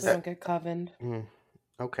 Hope we don't get covened.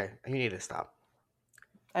 Okay, you need to stop.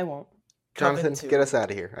 I won't. Jonathan, get us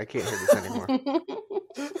out of here. I can't hear this anymore.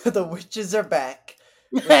 The witches are back.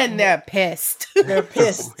 And they're pissed. They're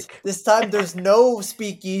pissed. This time there's no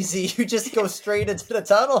speakeasy. You just go straight into the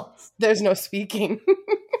tunnel. There's no speaking.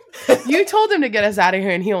 You told him to get us out of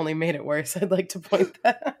here and he only made it worse. I'd like to point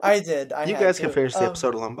that out. I did. You guys can finish the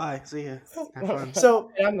episode alone. Bye. See ya. Have fun.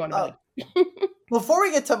 So I'm going to bed. Before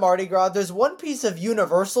we get to Mardi Gras, there's one piece of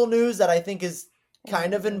Universal news that I think is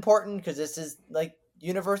kind of important because this is like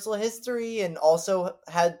Universal history and also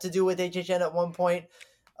had to do with HHN at one point.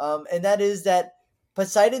 And that is that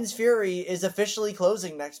Poseidon's Fury is officially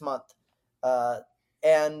closing next month.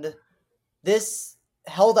 And this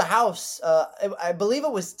held a house. I believe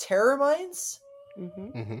it was Terror Mines.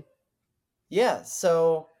 Yeah.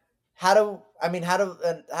 So how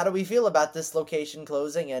do we feel about this location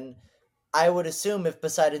closing? And I would assume if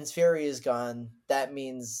Poseidon's Fury is gone, that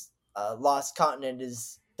means Lost Continent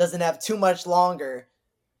doesn't have too much longer.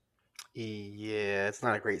 Yeah, it's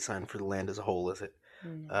not a great sign for the land as a whole, is it?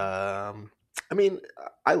 I mean,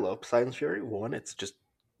 I love Poseidon's Fury. One, it's just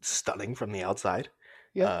stunning from the outside.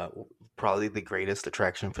 Yeah. Probably the greatest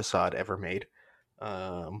attraction facade ever made.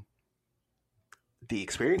 The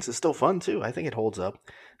experience is still fun, too. I think it holds up.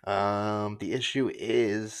 The issue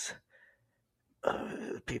is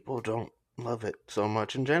people don't love it so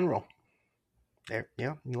much in general.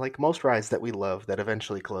 Yeah, like most rides that we love that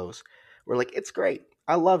eventually close. We're like, it's great.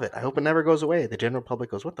 I love it. I hope it never goes away. The general public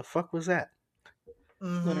goes, what the fuck was that?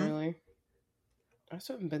 Literally. I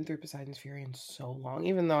also haven't been through Poseidon's Fury in so long,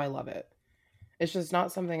 even though I love it. It's just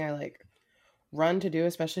not something I like run to do,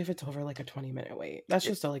 especially if it's over like a 20-minute wait. That's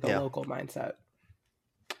just a local mindset.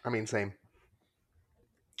 I mean, same.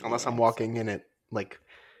 Unless I'm walking in it, like,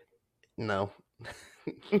 no.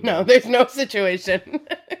 No, there's no situation.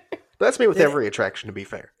 That's me with every attraction, to be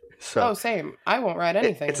fair. So, same. I won't ride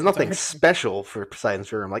anything. It's nothing special for Poseidon's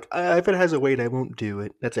Fury. I'm like, if it has a wait, I won't do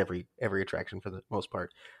it. That's every attraction for the most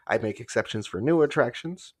part. I make exceptions for new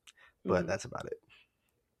attractions, but that's about it.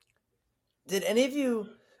 Did any of you,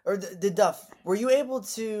 or did Duff, were you able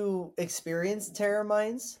to experience Terror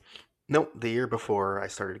Mines? Nope, the year before I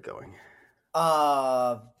started going.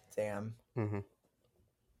 Damn.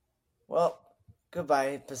 Well,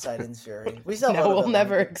 goodbye, Poseidon's Fury. We still we'll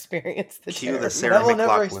never experience the Cue the Sarah we'll McLachlan.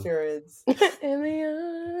 Never experience. In the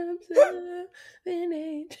arms of an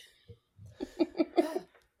angel.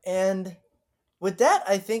 And with that,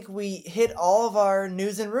 I think we hit all of our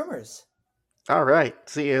news and rumors. All right.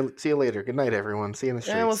 See you later. Good night, everyone. See you in the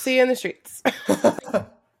streets. And we'll see you in the streets.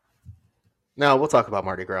 No, we'll talk about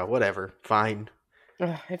Mardi Gras. Whatever. Fine.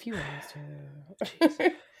 If you want us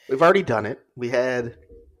to. We've already done it. We had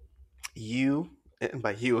you, and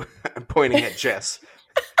by you, I'm pointing at Jess.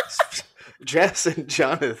 Jess and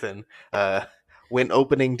Jonathan went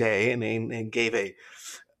opening day and gave a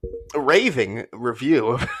raving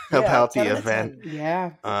review about the event.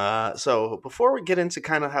 Yeah. So before we get into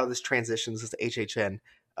kind of how this transitions to HHN,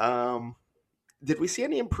 did we see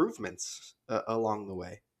any improvements along the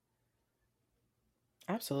way?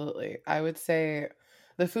 Absolutely. I would say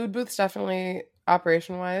the food booths definitely,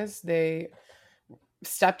 operation-wise, they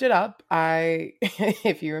stepped it up.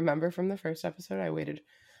 If you remember from the first episode, I waited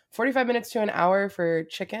 45 minutes to an hour for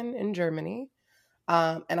chicken in Germany.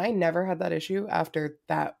 And I never had that issue after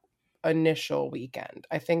that initial weekend.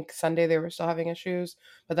 I think Sunday they were still having issues,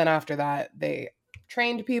 but then after that they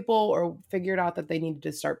trained people or figured out that they needed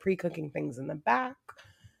to start pre-cooking things in the back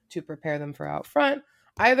to prepare them for out front.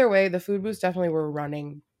 Either way, the food booths definitely were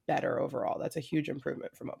running better overall. That's a huge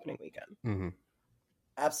improvement from opening weekend. Mm-hmm.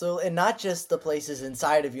 Absolutely, and not just the places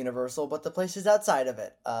inside of Universal, but the places outside of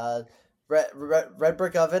it. Red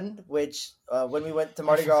Brick Oven, which when we went to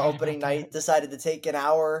Mardi Gras opening night, decided to take an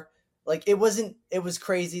hour. Like it was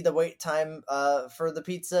crazy the wait time for the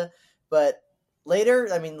pizza, but later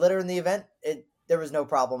in the event, there was no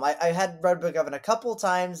problem. I had Red Brick Oven a couple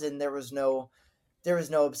times, and there was no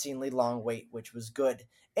obscenely long wait, which was good.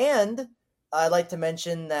 And I'd like to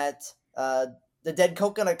mention that the Dead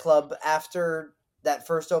Coconut Club, after that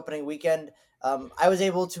first opening weekend, I was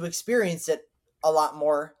able to experience it a lot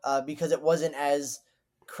more because it wasn't as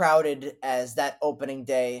crowded as that opening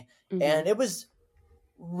day. Mm-hmm. And it was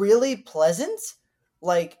really pleasant.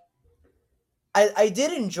 Like, I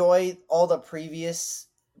did enjoy all the previous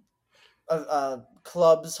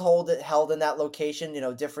clubs held in that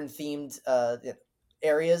location, different themed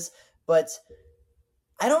areas, but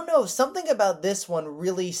I don't know, something about this one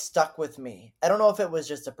really stuck with me. I don't know if it was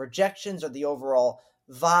just the projections or the overall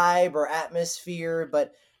vibe or atmosphere,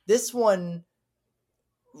 but this one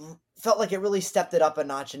felt like it really stepped it up a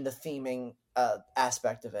notch in the theming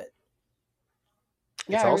aspect of it.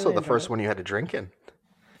 Yeah, it's also really the first one you had to drink in.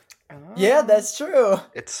 Oh. Yeah, that's true.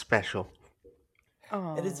 It's special.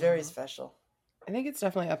 Oh. It is very special. I think it's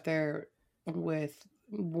definitely up there with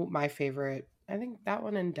my favorite. I think that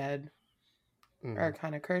one and Dead are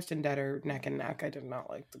kind of Cursed and Dead are neck and neck. I did not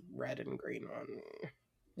like the red and green one.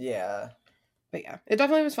 Yeah. But yeah, it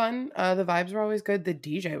definitely was fun. The vibes were always good. The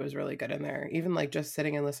DJ was really good in there. Even like just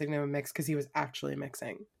sitting and listening to him mix because he was actually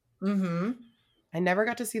mixing. Mm-hmm. I never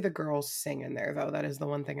got to see the girls sing in there, though. That is the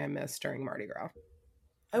one thing I missed during Mardi Gras.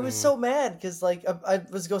 I was so mad because, like, I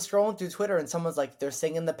was scrolling through Twitter and someone's like, they're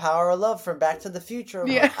singing "The Power of Love" from Back to the Future.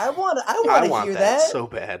 Yeah, like, I want to hear that so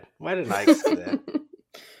bad. Why didn't I see that?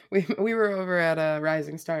 we were over at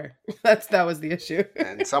Rising Star. That was the issue.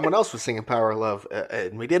 And someone else was singing "Power of Love,"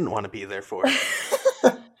 and we didn't want to be there for it.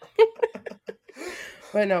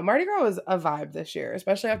 But no, Mardi Gras was a vibe this year,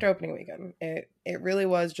 especially after opening weekend. It really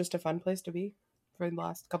was just a fun place to be for the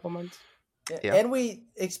last couple months. Yeah. And we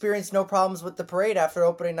experienced no problems with the parade after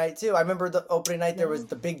opening night too. I remember the opening night there was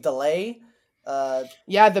the big delay.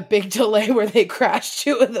 The big delay where they crashed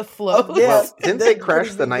two of the floats. Oh, yeah. Well, didn't they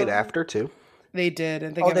crash the night after too? They did.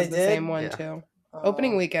 I think it was the same one too.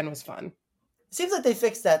 Opening weekend was fun. It seems like they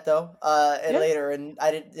fixed that though, later, and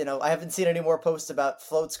I didn't. I haven't seen any more posts about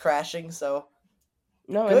floats crashing. So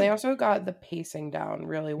no, good. And they also got the pacing down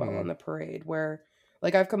really well on the parade. Where,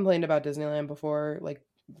 like, I've complained about Disneyland before, like.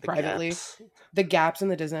 Privately, the gaps in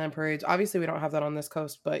the Disneyland parades. Obviously, we don't have that on this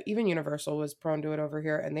coast, but even Universal was prone to it over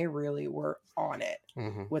here, and they really were on it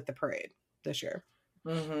with the parade this year.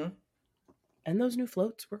 Mm-hmm. And those new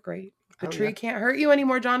floats were great. The tree can't hurt you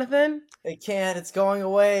anymore, Jonathan. It can't. It's going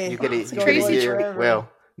away. You get a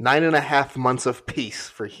 9.5 months of peace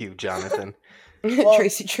for you, Jonathan.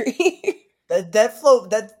 Tracy Tree.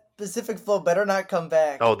 that specific float better not come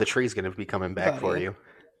back. Oh, the tree's going to be coming back for you.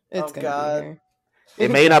 It's going to be here. It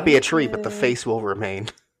may not be a tree, but the face will remain.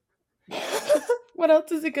 What else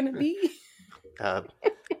is it going to be? Yeah.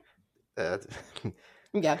 A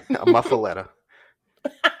muffaletta.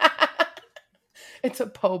 It's a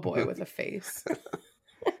po' boy with a face.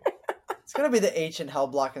 It's going to be the H in Hell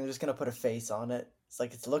block, and they're just going to put a face on it. It's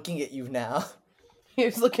like, it's looking at you now.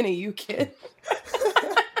 He's looking at you, kid.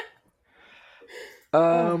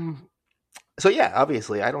 So yeah,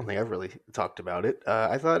 obviously, I don't think I've really talked about it.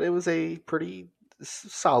 I thought it was a pretty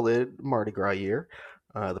solid Mardi Gras year.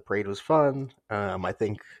 The parade was fun. I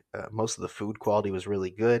think most of the food quality was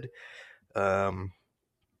really good.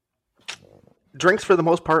 Drinks, for the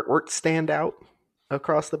most part, weren't stand out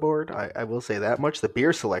across the board. I will say that much. The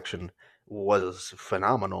beer selection was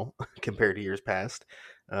phenomenal compared to years past.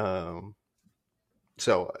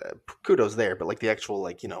 So kudos there. But like the actual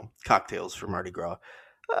cocktails for Mardi Gras,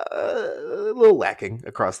 a little lacking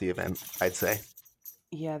across the event, I'd say.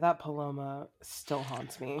 Yeah, that Paloma still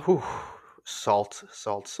haunts me. Whew. Salt.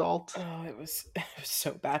 Oh, it was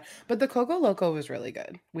so bad. But the Coco Loco was really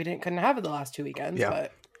good. We couldn't have it the last 2 weekends,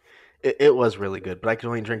 but it was really good. But I could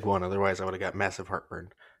only drink one, otherwise I would have got massive heartburn.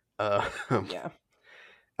 Yeah.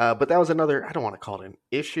 But that was another, I don't want to call it an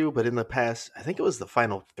issue, but in the past, I think it was the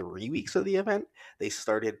final 3 weeks of the event, they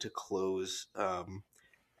started to close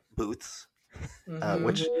booths.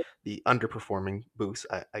 Which the underperforming booths,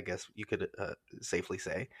 I guess you could safely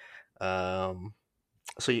say.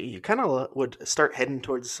 So you kind of would start heading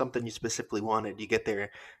towards something you specifically wanted. You get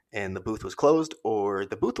there, and the booth was closed, or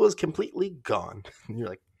the booth was completely gone. And you're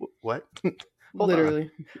like, what? Hold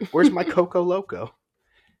Literally. on. Where's my Coco Loco?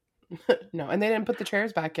 No, and they didn't put the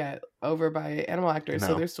chairs back yet over by Animal Actors,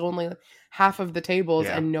 so No. there's still only half of the tables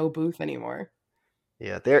Yeah. and no booth anymore.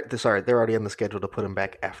 Yeah, they're already on the schedule to put them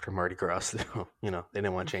back after Mardi Gras. So, they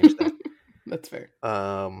didn't want to change that. That's fair.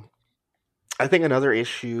 I think another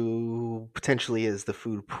issue potentially is the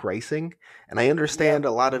food pricing, and I understand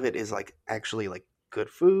a lot of it is like actually like good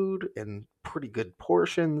food and pretty good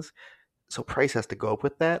portions, so price has to go up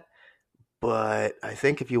with that. But I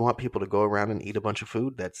think if you want people to go around and eat a bunch of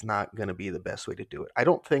food, that's not going to be the best way to do it. I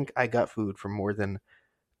don't think I got food for more than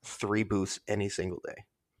 3 booths any single day.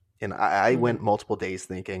 And I went multiple days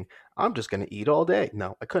thinking, I'm just going to eat all day.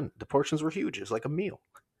 No, I couldn't. The portions were huge. It was like a meal.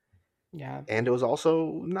 Yeah. And it was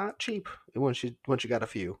also not cheap once you got a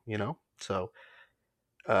few, So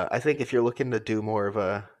I think if you're looking to do more of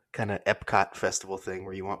a kind of Epcot festival thing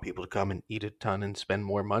where you want people to come and eat a ton and spend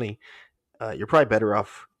more money, you're probably better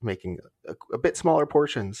off making a bit smaller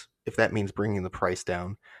portions if that means bringing the price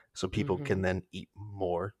down so people can then eat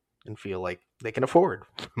more and feel like they can afford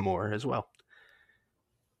more as well.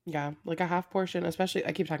 Yeah, like a half portion, especially,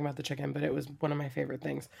 I keep talking about the chicken, but it was one of my favorite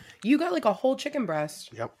things. You got like a whole chicken breast.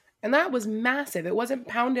 Yep. And that was massive. It wasn't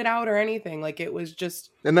pounded out or anything. Like it was just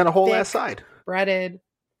and then a whole thick, ass side. Breaded.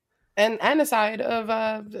 And a side of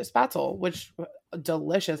spatzel, which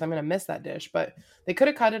delicious. I'm going to miss that dish. But they could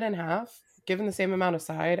have cut it in half, given the same amount of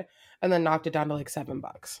side, and then knocked it down to like $7.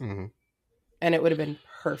 Mm-hmm. And it would have been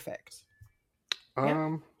perfect.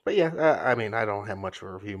 But yeah, I mean, I don't have much of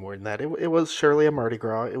a review more than that. It was surely a Mardi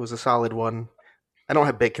Gras. It was a solid one. I don't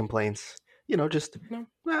have big complaints. I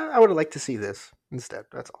would have liked to see this instead.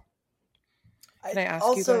 That's all. Can I ask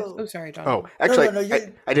you guys? Oh, sorry, John. Oh, actually,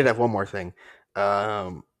 I did have one more thing.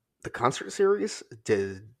 The concert series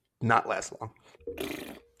did not last long.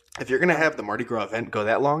 If you're going to have the Mardi Gras event go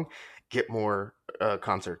that long, get more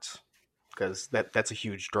concerts because that's a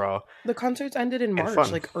huge draw. The concerts ended in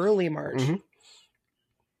March, like early March. Mm-hmm.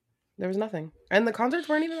 There was nothing. And the concerts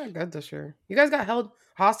weren't even that good this year. You guys got held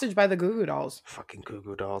hostage by the Goo Goo Dolls. Fucking Goo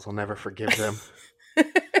Goo Dolls. I'll never forgive them.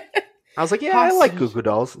 I was like, yeah, hostage. I like Goo Goo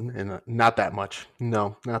Dolls. And not that much.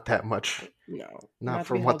 No, not that much. No. Not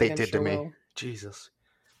from what they did to me. Jesus.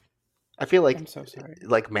 I feel like, I'm so sorry.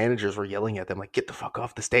 Like managers were yelling at them, like, get the fuck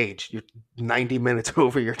off the stage. You're 90 minutes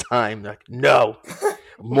over your time. They're like, no.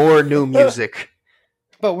 More new music.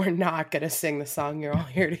 But we're not going to sing the song you're all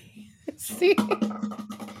here to see.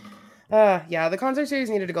 Yeah, the concert series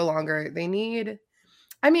needed to go longer. They need,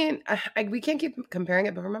 I mean, we can't keep comparing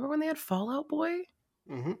it, but remember when they had Fall Out Boy?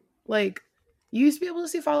 Mm-hmm. Like, you used to be able to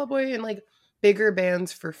see Fall Out Boy in, like, bigger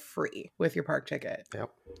bands for free with your park ticket. Yep.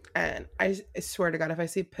 And I swear to God, if I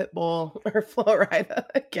see Pitbull or Flo Rida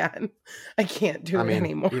again, I can't do it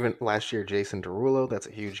anymore. Even last year, Jason Derulo, that's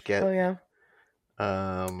a huge get. Oh, yeah.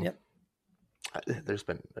 Yep. There's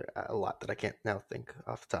been a lot that I can't now think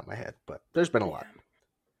off the top of my head, but there's been a lot.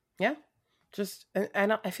 Yeah. Just,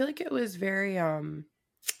 and I feel like it was very,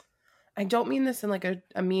 I don't mean this in like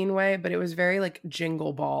a mean way, but it was very like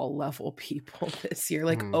Jingle Ball level people this year,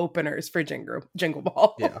 like openers for Jingle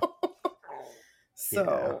Ball. Yeah.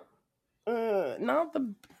 So, not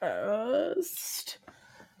the best,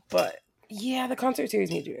 but yeah, the concert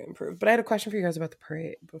series need to improve. But I had a question for you guys about the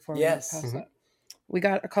parade before we pass that. We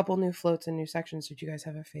got a couple new floats and new sections. Did you guys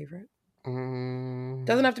have a favorite?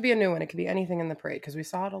 Doesn't have to be a new one. It could be anything in the parade because we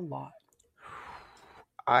saw it a lot.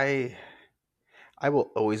 I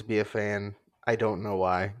will always be a fan. I don't know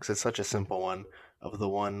why, because it's such a simple one, of the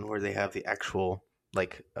one where they have the actual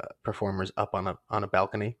like performers up on a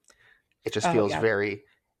balcony. It just feels very.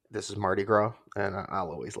 This is Mardi Gras, and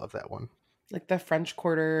I'll always love that one. Like the French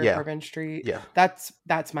Quarter, Bourbon Street. Yeah, that's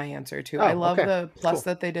my answer too. I love the plus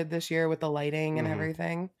that they did this year with the lighting and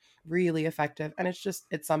everything. Really effective, and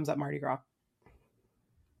it sums up Mardi Gras.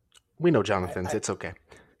 We know Jonathan's. It's okay.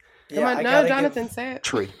 Come on, no, Jonathan, say it.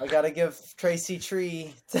 Tree. I gotta give Tracy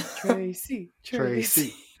Tree.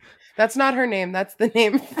 Tracy. That's not her name. That's the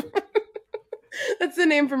name. That's the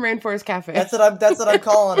name from Rainforest Cafe. That's what I'm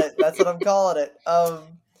calling it. That's what I'm calling it.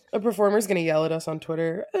 A performer's gonna yell at us on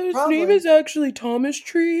Twitter. His name is actually Thomas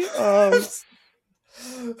Tree.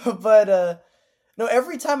 But no,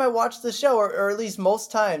 every time I watch the show, or at least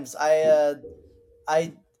most times, I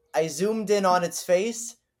zoomed in on its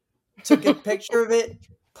face, took a picture of it,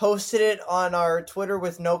 posted it on our Twitter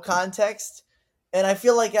with no context, and I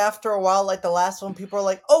feel like after a while, like the last one, people are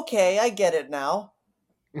like, "Okay, I get it now."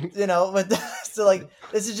 But so like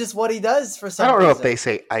this is just what he does for some reason. I don't know if they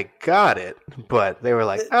say I got it, but they were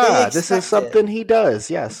like, this is something he does.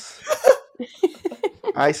 Yes.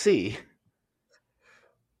 I see.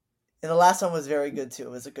 And the last one was very good too.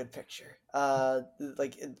 It was a good picture.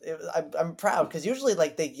 Like I'm proud because usually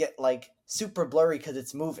like they get like super blurry because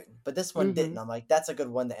it's moving, but this one didn't. I'm like, that's a good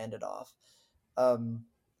one to end it off.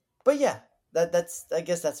 But yeah, that's I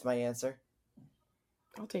guess that's my answer.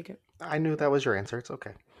 I'll take it. I knew that was your answer. It's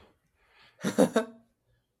okay. And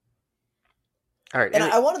All right.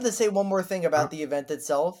 I wanted to say one more thing about the event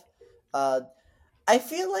itself. I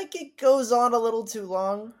feel like it goes on a little too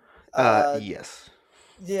long. Yes.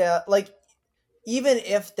 Yeah, like even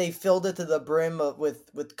if they filled it to the brim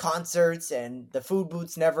with concerts and the food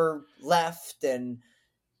booths never left and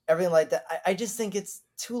everything like that, I just think it's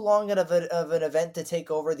too long of an event to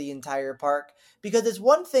take over the entire park. Because it's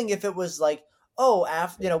one thing if it was like, oh,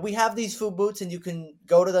 after we have these food booths and you can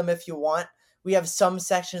go to them if you want. We have some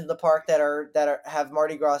sections of the park that have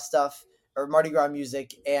Mardi Gras stuff or Mardi Gras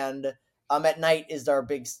music, and at night is our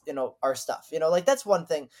big our stuff. Like that's one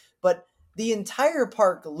thing, but the entire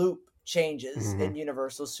park loop changes in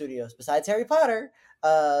Universal Studios. Besides Harry Potter,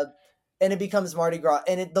 and it becomes Mardi Gras,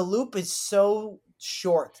 and the loop is so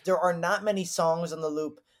short. There are not many songs on the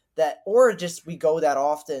loop or just we go that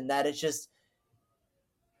often that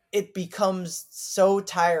it becomes so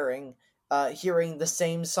tiring hearing the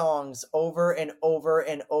same songs over and over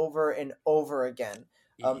and over and over again.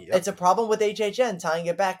 Yep. It's a problem with HHN tying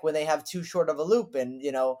it back when they have too short of a loop, and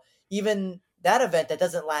even that event that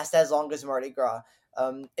doesn't last as long as Mardi Gras,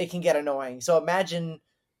 it can get annoying. So imagine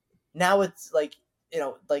now it's like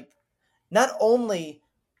like not only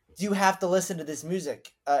do you have to listen to this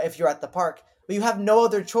music if you're at the park, but you have no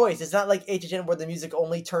other choice. It's not like HHN where the music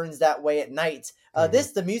only turns that way at night.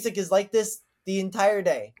 The music is like this the entire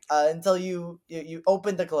day until you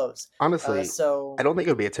open to close. Honestly, so I don't think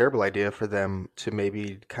it would be a terrible idea for them to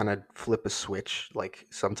maybe kind of flip a switch like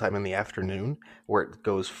sometime in the afternoon where it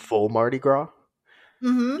goes full Mardi Gras.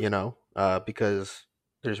 Because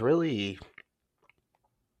there's really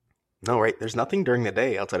there's nothing during the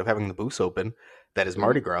day outside of having the booths open that is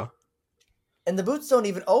Mardi Gras. And the booths don't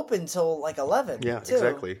even open till like 11. Yeah, too.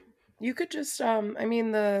 exactly. You could just,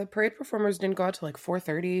 the parade performers didn't go out to like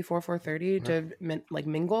 4:30 to like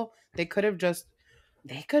mingle. They could have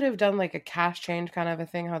done like a cash change kind of a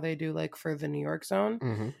thing, how they do like for the New York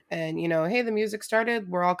zone. And, hey, the music started.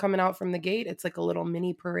 We're all coming out from the gate. It's like a little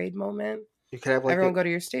mini parade moment. You could have like everyone go to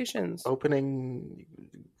your stations. Opening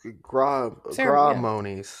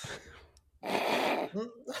gras-monies.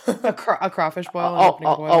 a crawfish boil.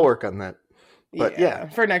 I'll work on that. But yeah,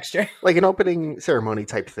 for next year, like an opening ceremony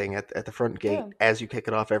type thing at the front gate as you kick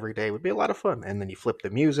it off every day would be a lot of fun. And then you flip the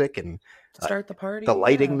music and start the party. The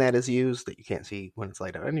lighting that is used that you can't see when it's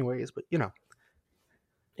light out, anyways. But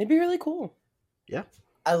it'd be really cool. Yeah,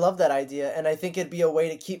 I love that idea, and I think it'd be a way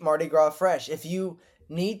to keep Mardi Gras fresh. If you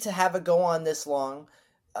need to have it go on this long,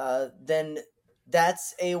 then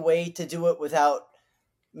that's a way to do it without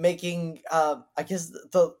making I guess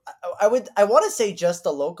I want to say just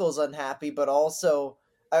the locals unhappy, but also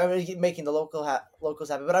making the locals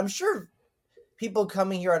happy. But I'm sure people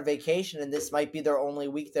coming here on vacation and this might be their only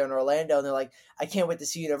week there in Orlando, and they're like, I can't wait to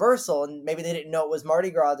see Universal, and maybe they didn't know it was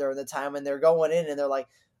Mardi Gras during the time, and they're going in and they're like,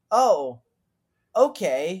 oh,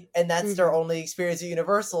 okay, and that's their only experience at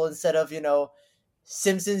Universal instead of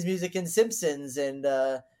Simpsons music and Simpsons and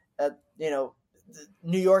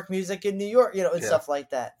New York music in New York, and stuff like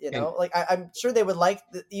that. Like I'm sure they would like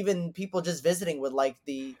even people just visiting would like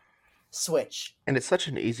the switch. And it's such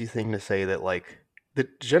an easy thing to say that like the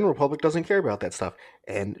general public doesn't care about that stuff,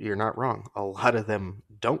 and you're not wrong. A lot of them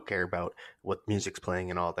don't care about what music's playing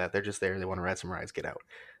and all that. They're just there. They want to ride some rides, get out.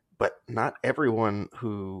 But not everyone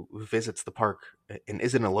who visits the park and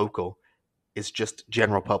isn't a local is just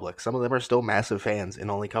general public. Some of them are still massive fans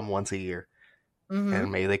and only come once a year,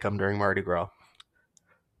 and maybe they come during Mardi Gras.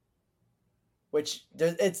 Which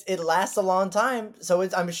it lasts a long time, so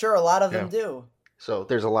I'm sure a lot of them do. So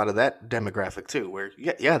there's a lot of that demographic too, where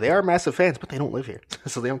they are massive fans, but they don't live here,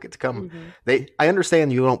 so they don't get to come. I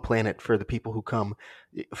understand you don't plan it for the people who come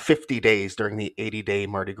 50 days during the 80-day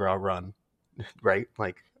Mardi Gras run, right?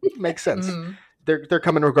 Like, it makes sense. They're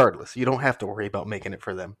coming regardless. You don't have to worry about making it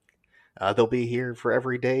for them. They'll be here for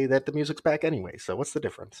every day that the music's back anyway. So what's the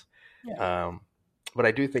difference? Yeah. But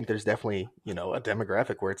I do think there's definitely, a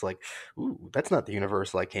demographic where it's like, ooh, that's not the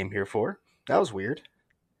Universal I came here for. That was weird.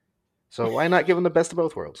 So why not give them the best of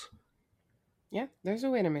both worlds? Yeah, there's a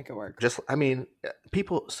way to make it work. There's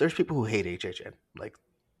people who hate HHN. Like,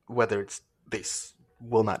 whether it's they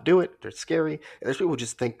will not do it, they're scary. And there's people who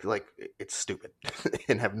just think, like, it's stupid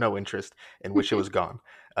and have no interest and wish it was gone.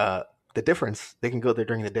 The difference, they can go there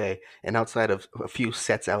during the day, and outside of a few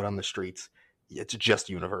sets out on the streets, it's just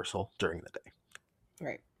Universal during the day.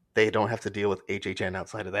 Right. They don't have to deal with HHN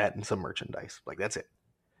outside of that and some merchandise. Like, that's it.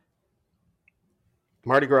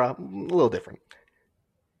 Mardi Gras, a little different.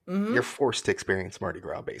 Mm-hmm. You're forced to experience Mardi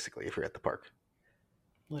Gras, basically, if you're at the park.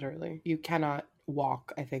 Literally. You cannot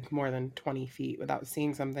walk, I think, more than 20 feet without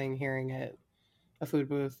seeing something, hearing it, a food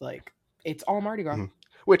booth. Like, it's all Mardi Gras. Mm-hmm.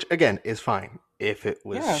 Which, again, is fine if it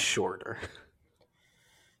was Yeah. shorter.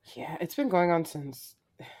 Yeah, it's been going on since,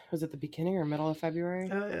 was it the beginning or middle of February?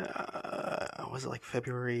 Was it like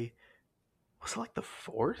February? Was it like the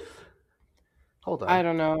 4th? Hold on. I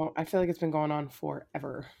don't know. I feel like it's been going on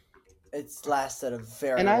forever. It's lasted a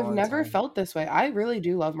very And long I've never time. felt this way. I really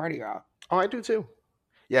do love Mardi Gras. Oh, I do too.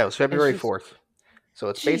 Yeah, it was February just- 4th. So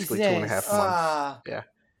it's basically 2.5 months. Yeah.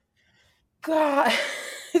 God.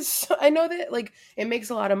 I know that, like, it makes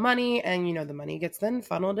a lot of money, and, you know, the money gets then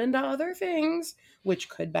funneled into other things, which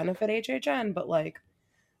could benefit HHN, but, like,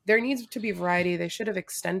 there needs to be variety. They should have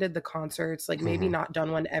extended the concerts, like, maybe not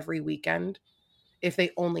done one every weekend if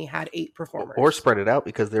they only had 8 performers. Or spread it out,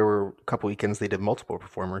 because there were a couple weekends they did multiple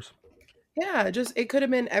performers. Yeah, just, it could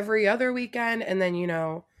have been every other weekend, and then, you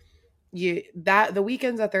know, the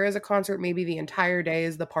weekends that there is a concert, maybe the entire day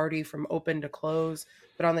is the party from open to close.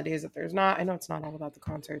 But on the days that there's not, I know it's not all about the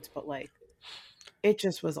concerts, but like, it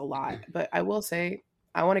just was a lot. But I will say,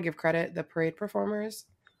 I want to give credit, the parade performers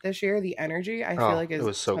this year, the energy, I feel like is it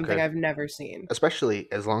was so something good. I've never seen.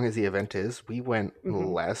 Especially as long as the event is. We went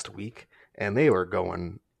last week and they were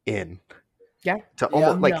going in. Yeah. To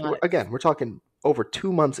almost, like, again, we're talking over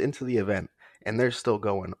 2 months into the event and they're still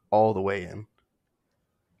going all the way in.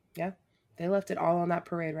 Yeah. They left it all on that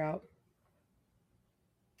parade route.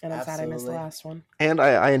 And I'm sad I missed the last one. And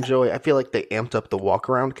I feel like they amped up the walk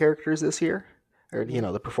around characters this year. Or, you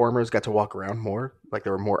know, the performers got to walk around more. Like,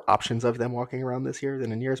 there were more options of them walking around this year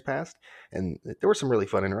than in years past. And there were some really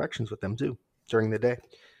fun interactions with them, too, during the day.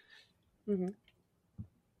 Mm-hmm.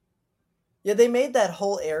 Yeah, they made that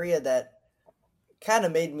whole area that kind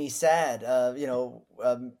of made me sad.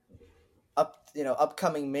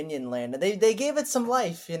 Upcoming Minion Land, and they gave it some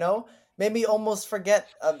life. You know, made me almost forget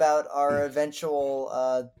about our eventual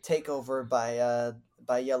takeover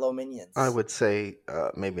by Yellow Minions. I would say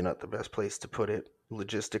maybe not the best place to put it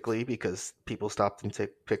logistically, because people stopped and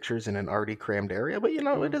take pictures in an already crammed area. But, you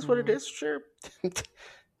know, it is what it is. Sure.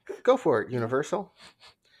 Go for it, Universal.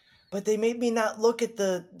 But they made me not look at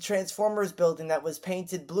the Transformers building that was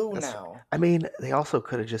painted blue now. I mean, they also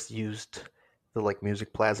could have just used the, like,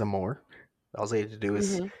 Music Plaza more. All they had to do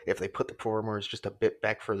is, if they put the performers just a bit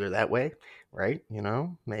back further that way, right? You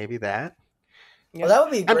know, maybe that. Yeah. Well, that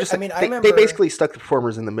would be great. I remember they basically stuck the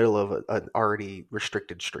performers in the middle of an already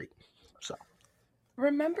restricted street. So,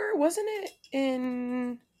 remember, wasn't it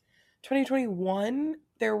in 2021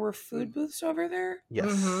 there were food booths over there?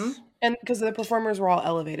 Yes. And because the performers were all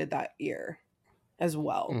elevated that year as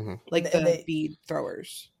well, like the bead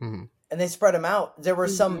throwers. And they spread them out. There were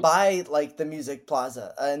some by, like, the Music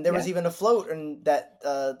Plaza, and there was even a float, and that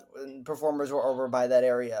performers were over by that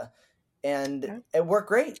area, and it worked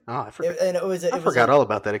great. Oh, I forgot. I forgot all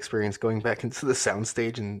about that experience, going back into the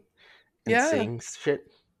soundstage and seeing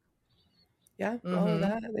shit. Yeah, all of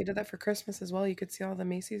that. They did that for Christmas as well. You could see all the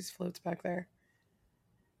Macy's floats back there.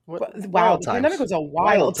 Wow, the pandemic was a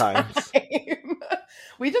wild time.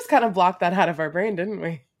 We just kind of blocked that out of our brain, didn't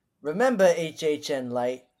we? Remember HHN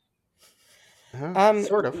Light?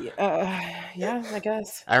 Sort of. Yeah, I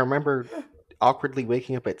guess. I remember awkwardly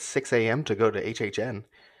waking up at 6 a.m. to go to HHN.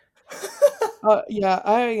 Yeah,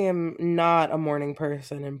 I am not a morning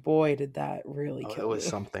person, and boy, did that really kill me. It was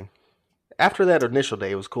something. After that initial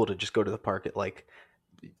day, it was cool to just go to the park at like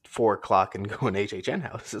 4 o'clock and go in HHN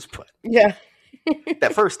houses. But yeah,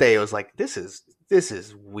 that first day, it was like, this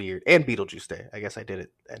is weird. And Beetlejuice Day, I guess I did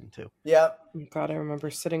it then too. Yeah. God, I remember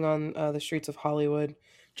sitting on the streets of Hollywood,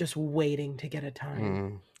 just waiting to get a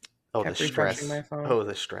time. Oh, the stress. My phone. Oh,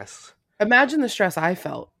 the stress. Imagine the stress I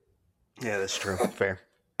felt. Yeah, that's true. Fair.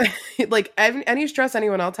 Like, any stress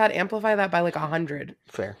anyone else had, amplify that by like 100.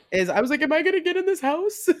 Fair. I was like, am I going to get in this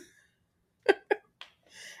house?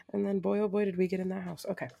 And then, boy, oh boy, did we get in that house.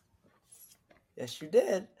 Okay. Yes, you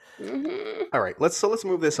did. All right, let's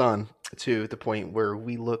move this on to the point where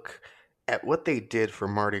we look at what they did for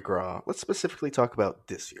Mardi Gras. Let's specifically talk about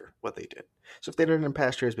this year, what they did. So if they did it in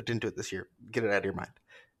past years but didn't do it this year, get it out of your mind.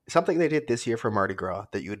 Something they did this year for Mardi Gras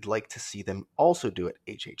that you would like to see them also do at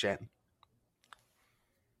HHN.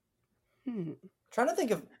 Trying to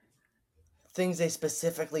think of things they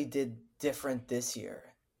specifically did different this year.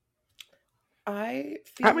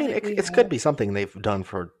 It could be something they've done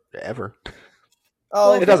forever.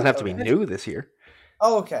 Oh, it doesn't have to be new this year.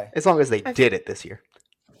 Oh, okay. As long as they did it this year.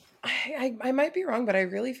 I might be wrong, but I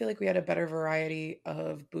really feel like we had a better variety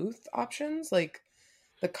of booth options. Like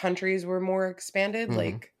the countries were more expanded. Mm-hmm.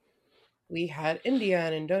 Like we had India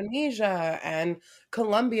and Indonesia and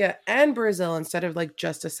Colombia and Brazil instead of like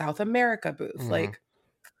just a South America booth. Mm-hmm. Like,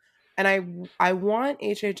 and I want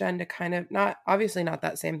HHN to kind of not obviously not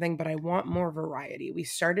that same thing, but I want more variety. We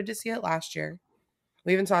started to see it last year.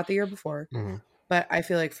 We even saw it the year before. Mm-hmm. But I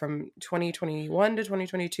feel like from 2021 to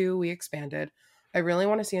 2022, we expanded. I really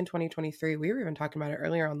want to see in 2023. We were even talking about it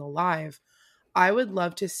earlier on the live. I would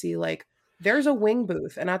love to see like there's a wing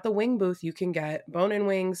booth, and at the wing booth you can get bone-in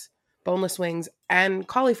wings, boneless wings, and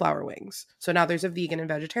cauliflower wings. So now there's a vegan and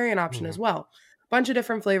vegetarian option Mm-hmm. as well. Bunch of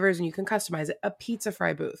different flavors, and you can customize it. A pizza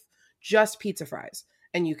fry booth, just pizza fries,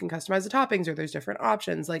 and you can customize the toppings, or there's different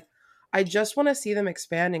options. Like I just want to see them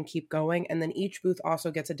expand and keep going, and then each booth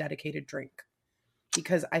also gets a dedicated drink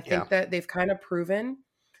because I Yeah. think that they've kind of proven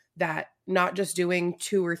that not just doing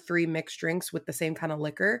 2 or 3 mixed drinks with the same kind of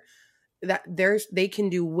liquor, that they can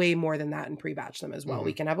do way more than that and pre-batch them as well. Mm-hmm.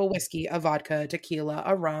 We can have a whiskey, a vodka, a tequila,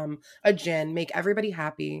 a rum, a gin, make everybody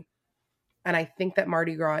happy. And I think that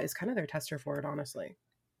Mardi Gras is kind of their tester for it, honestly.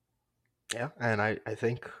 Yeah, and I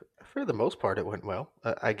think for the most part it went well.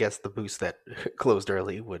 I guess the booths that closed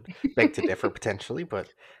early would beg to differ potentially,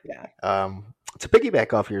 but Yeah. to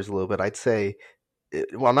piggyback off yours a little bit, I'd say,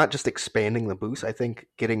 while not just expanding the booths, I think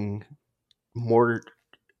getting more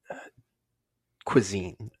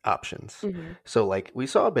cuisine options. Mm-hmm. So, like, we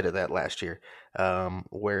saw a bit of that last year,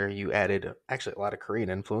 where you added actually a lot of Korean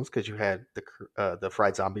influence because you had the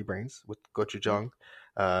fried zombie brains with gochujang,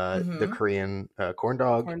 the Mm-hmm. Korean corn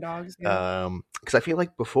dog. Corn dogs, yeah. Because I feel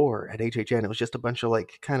like before at HHN it was just a bunch of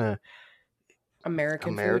like kind of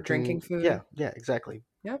American food, drinking American, food. yeah, exactly,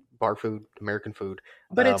 Yep. bar food, American food.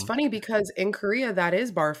 But it's funny because in Korea that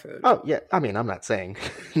is bar food. Oh yeah, I mean, I'm not saying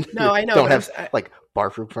No, I know, don't but have like bar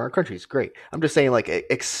food from our countries. Great. I'm just saying like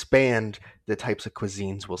expand the types of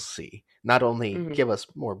cuisines we'll see. Not only Mhm. give us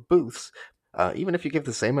more booths, even if you give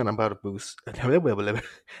the same amount of booths, the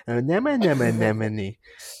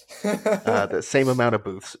same amount of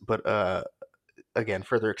booths, but again,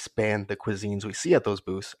 further expand the cuisines we see at those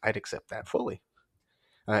booths, I'd accept that fully.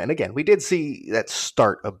 And again, we did see that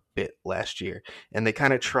start a bit last year, and they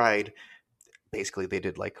kind of tried. Basically, they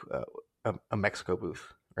did like a Mexico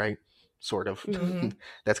booth, right? Sort of. Mhm. hmm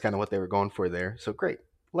That's kind of what they were going for there. So great,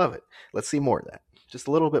 love it. Let's see more of that. Just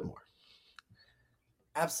a little bit more.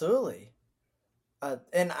 Absolutely.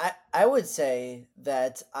 And I would say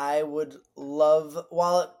that I would love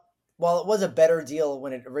while it was a better deal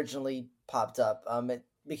when it originally popped up, it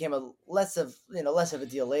became a less of a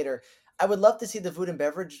deal later. I would love to see the food and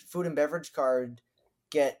beverage card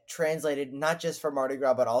get translated not just for Mardi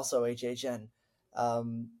Gras but also HHN,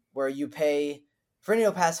 where you pay for an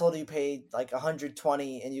annual pass holder you pay like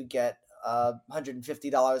 120 and you get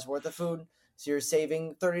 $150 worth of food, so you're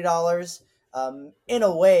saving $30 in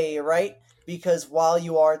a way, right? Because while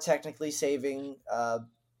you are technically saving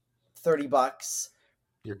 $30,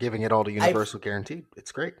 You're giving it all to I Universal Guaranteed.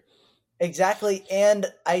 It's great. exactly, and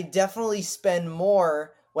I definitely spend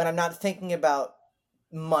more when I'm not thinking about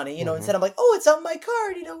money. Mm-hmm. Instead I'm like, oh, it's on my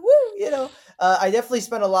card. Woo. I definitely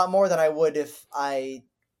spend a lot more than I would if I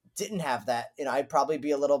didn't have that. I'd probably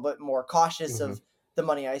be a little bit more cautious Mm-hmm. of the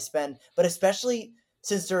money I spend, but especially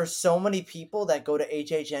since there are so many people that go to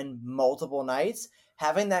HHN multiple nights,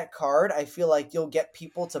 having that card, I feel like you'll get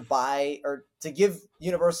people to buy or to give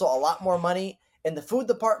Universal a lot more money in the food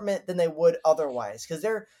department than they would otherwise. Because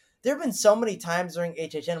there have been so many times during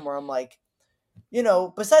HHN where I'm like,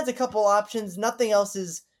 besides a couple options, nothing else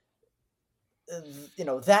is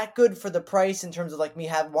that good for the price in terms of like me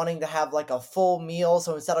wanting to have like a full meal.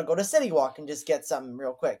 So instead I'll go to City Walk and just get something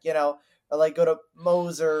real quick, or like go to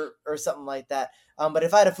Moe's or something like that. But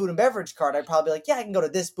if I had a food and beverage card, I'd probably be like, yeah, I can go to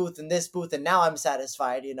this booth and this booth, and now I'm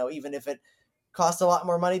satisfied, even if it costs a lot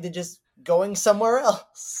more money than just going somewhere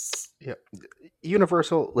else. Yeah.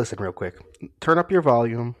 Universal, listen real quick. Turn up your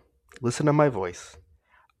volume. Listen to my voice.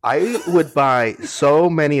 I would buy so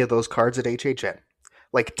many of those cards at HHN.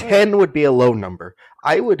 Like 10 would be a low number.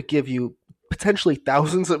 I would give you potentially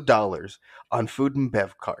thousands of dollars on food and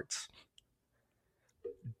bev cards.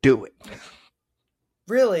 Do it.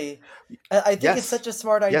 Really? I think it's Yes. such a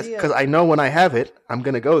smart Yes, idea. because I know when I have it, I'm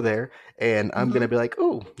going to go there and I'm going to Mhm. be like,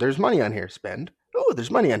 oh, there's money on here, spend. Oh,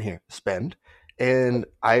 there's money on here, spend. And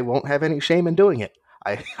I won't have any shame in doing it.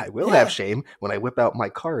 I will have Yeah. shame when I whip out my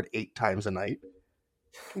card 8 times a night.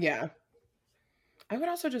 Yeah. I would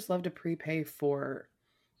also just love to prepay for,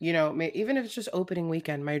 even if it's just opening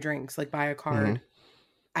weekend, my drinks, like buy a card. Mm-hmm.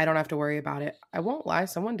 I don't have to worry about it. I won't lie.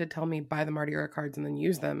 Someone did tell me buy the Mardi Gras cards and then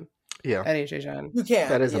use them. Yeah, at HHN. You can,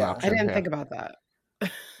 that is an yeah. I option. didn't Yeah. think about that. I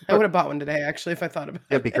But would have bought one today, actually, if I thought about it.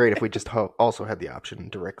 it'd be great if we just also had the option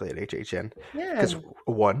directly at HHN. Yeah. Because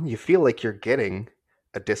one, you feel like you're getting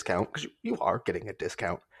a discount because you are getting a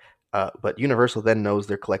discount. But Universal then knows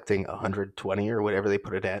they're collecting 120 or whatever they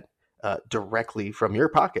put it at directly from your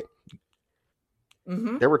pocket.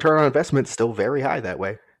 Mm-hmm. Their return on investment is still very high that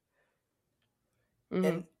way.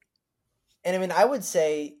 Mhm. And I mean, I would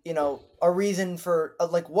say, you know, a reason for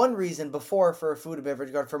like one reason before for a food and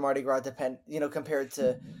beverage card for Mardi Gras compared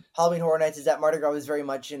to Halloween Horror Nights is that Mardi Gras was very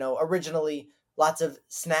much, you know, originally lots of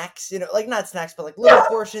snacks, you know, like not snacks, but like little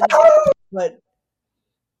portions. But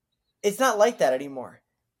it's not like that anymore,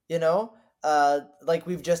 you know, like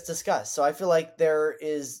we've just discussed. So I feel like there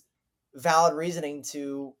is valid reasoning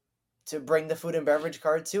to bring the food and beverage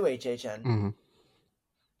card to HHN. Mm-hmm.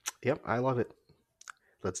 Yep, I love it.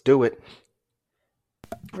 Let's do it.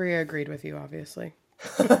 Rhea agreed with you, obviously.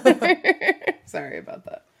 Sorry about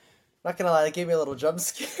that. Not gonna lie, it gave me a little jump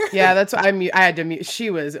scare. Yeah, that's what I had to mute. She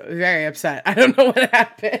was very upset. I don't know what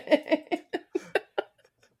happened.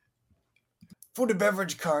 Food and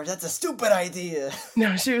beverage card, that's a stupid idea.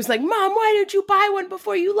 No, she was like, Mom, why didn't you buy one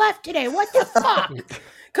before you left today? What the fuck?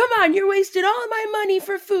 Come on, you're wasting all my money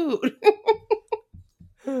for food.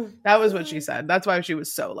 That was what she said. That's why she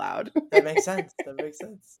was so loud. That makes sense.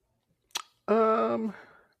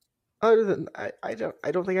 Other than I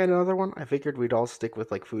don't think I had another one. I figured we'd all stick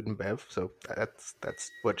with like food and bev, so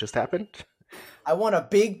that's what just happened. I want a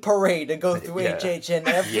big parade to go through HHN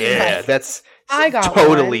every night. That's I got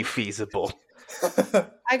totally one. feasible.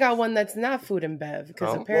 I got one that's not food and bev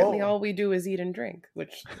because apparently all we do is eat and drink,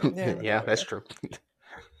 which yeah, that's true.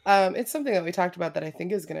 It's something that we talked about that I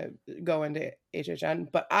think is going to go into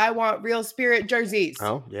HHN, but I want real spirit jerseys.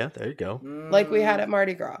 Oh, yeah, there you go. Like we had at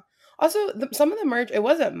Mardi Gras. Also, some of the merch, it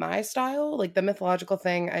wasn't my style. Like the mythological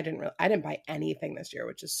thing, I didn't buy anything this year,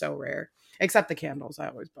 which is so rare. Except the candles. I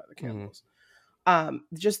always buy the candles.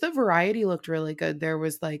 Just the variety looked really good. There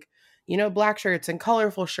was like, you know, black shirts and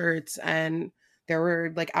colorful shirts, and there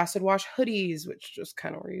were like acid wash hoodies, which just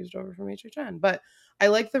kind of were used over from HHN. But I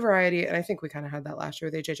like the variety, and I think we kind of had that last year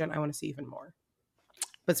with HHN. I want to see even more.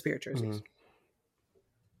 But spirit jerseys.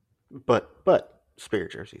 But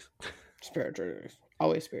spirit jerseys. Spirit jerseys.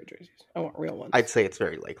 Always spirit jerseys. I want real ones. I'd say it's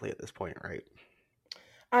very likely at this point, right?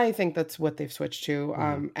 I think that's what they've switched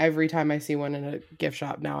to. Every time I see one in a gift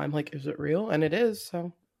shop now, I'm like, is it real? And it is,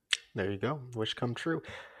 so. There you go. Wish come true.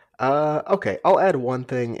 Okay, I'll add one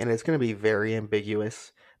thing, and it's going to be very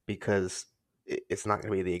ambiguous because it's not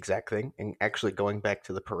going to be the exact thing. And actually going back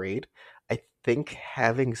to the parade, I think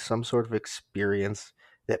having some sort of experience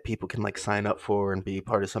that people can like sign up for and be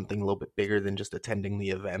part of something a little bit bigger than just attending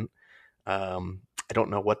the event. I don't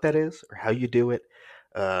know what that is or how you do it,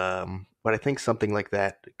 but I think something like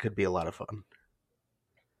that could be a lot of fun.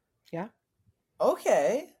 Yeah.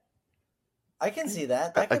 Okay. I can see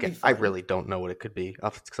that. That could Again, be fun. I really don't know what it could be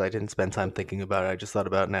because I didn't spend time thinking about it. I just thought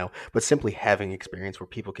about it now. But simply having experience where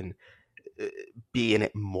people can be in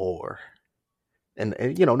it more, and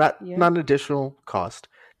you know, not an additional cost,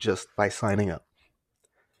 just by signing up.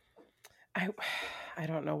 I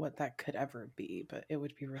don't know what that could ever be, but it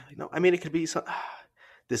would be really cool. No, I mean, it could be some.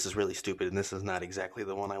 This is really stupid, and this is not exactly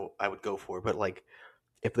the one I would go for. But like,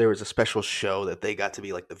 if there was a special show that they got to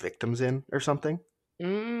be like the victims in or something.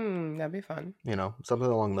 That'd be fun. You know, something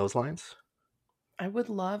along those lines. I would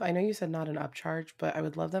love, I know you said not an upcharge, but I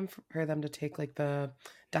would love for them to take like the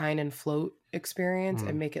dine and float experience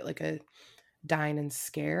and make it like a dine and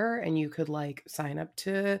scare. And you could like sign up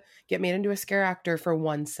to get made into a scare actor for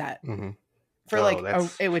one set. For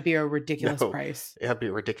it would be a ridiculous price. It'd be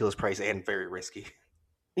a ridiculous price and very risky.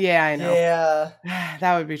 Yeah, I know. Yeah.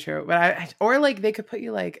 That would be true. But or like they could put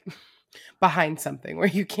you like behind something where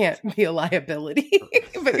you can't be a liability,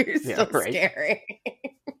 but you're still scaring.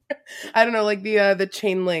 I don't know, like the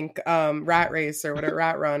chain link rat race or whatever,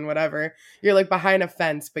 rat run, whatever. You're like behind a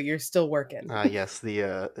fence, but you're still working. Yes,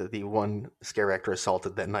 the one scare actor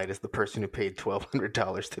assaulted that night is the person who paid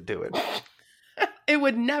 $1,200 to do it. It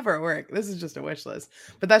would never work. This is just a wish list,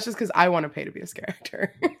 but that's just because I want to pay to be a scare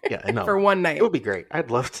actor. Yeah, I know. For one night, it would be great.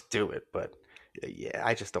 I'd love to do it, but yeah,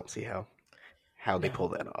 I just don't see how they pull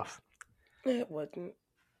that off. It wouldn't.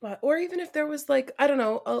 Or even if there was like, I don't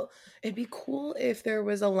know, it'd be cool if there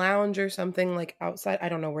was a lounge or something like outside. I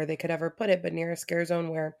don't know where they could ever put it, but near a scare zone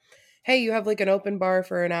where, hey, you have like an open bar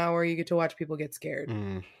for an hour. You get to watch people get scared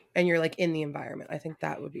and you're like in the environment. I think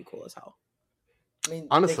that would be cool as hell. I mean,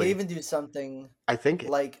 honestly, they could even do something. I think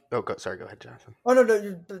like. Sorry, go ahead, Jonathan. Oh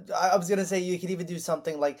no! I was gonna say you could even do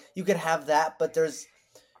something like you could have that, but there's,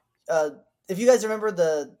 if you guys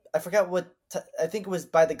remember I forgot what I think it was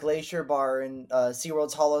by the Glacier Bar in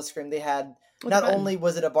SeaWorld's Hollow Scream. They had not button. only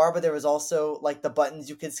was it a bar, but there was also like the buttons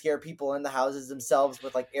you could scare people in the houses themselves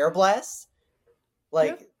with like air blasts.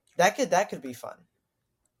 Like that could be fun.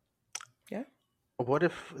 Yeah. What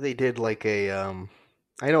if they did like a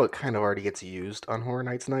I know it kind of already gets used on Horror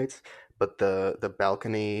Nights nights, but the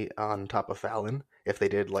balcony on top of Fallon, if they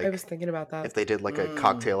did like I was thinking about that. If they did like a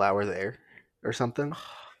cocktail hour there or something.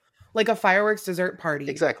 Like a fireworks dessert party.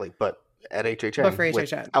 Exactly, but at HHN. But for HHN.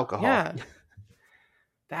 With alcohol. Yeah.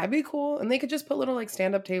 That'd be cool. And they could just put little like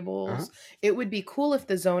stand-up tables. Uh-huh. It would be cool if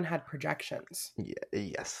the zone had projections. Yeah,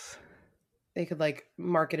 yes. They could like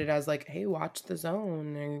market it as like, hey, watch the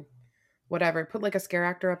zone or whatever. Put like a scare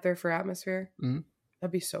actor up there for atmosphere. Mm-hmm.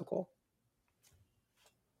 That'd be so cool.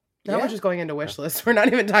 Now we're just going into wish lists. We're not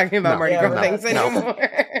even talking about Mardi Gras things anymore.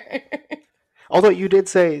 Although you did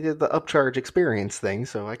say the upcharge experience thing,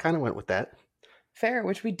 so I kind of went with that. Fair,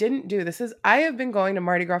 which we didn't do. I have been going to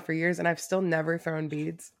Mardi Gras for years, and I've still never thrown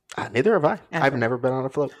beads. Neither have I. Ever. I've never been on a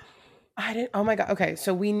float. I didn't. Oh my god. Okay,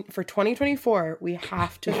 so for 2024, we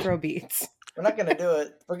have to throw beads. We're not gonna do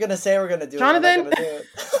it. We're gonna say we're gonna do Jonathan, it. Jonathan, do it.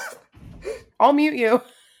 I'll mute you.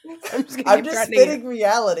 I'm just spitting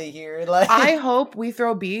reality here. Like, I hope we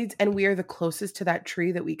throw beads, and we are the closest to that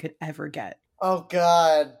tree that we could ever get. Oh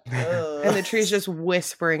God! And the tree's just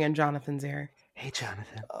whispering in Jonathan's ear. Hey,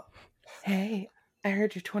 Jonathan. Hey, I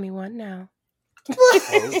heard you're 21 now.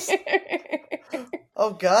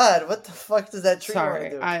 Oh God! What the fuck does that tree want to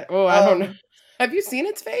do? I don't know. Have you seen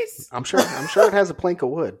its face? I'm sure it has a plank of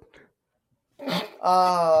wood.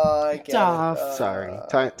 Oh, I get it. Sorry,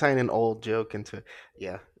 tying an old joke into.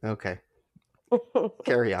 Yeah. Okay.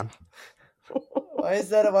 Carry on. Why is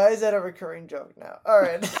that a recurring joke now? All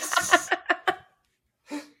right.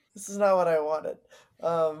 This is not what I wanted.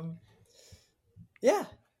 Yeah.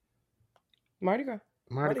 Mardi Gras.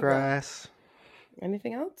 Mardi Gras.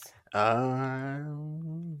 Anything else?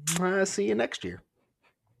 See you next year.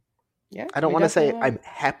 Yeah. I don't want to say I'm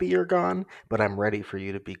happy you're gone, but I'm ready for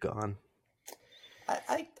you to be gone.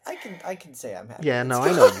 I can say I'm happy. Yeah, no,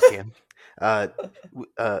 I know you can.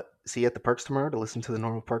 See you at the parks tomorrow to listen to the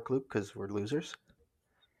normal park loop because we're losers.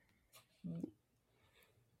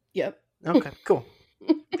 Yep. Okay, cool.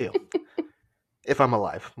 Deal. If I'm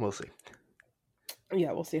alive, we'll see.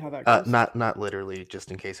 Yeah, we'll see how that goes. Not literally,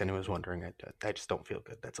 just in case anyone's wondering. I just don't feel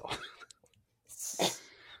good. That's all.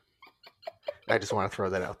 I just want to throw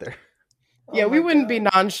that out there. Yeah, we wouldn't be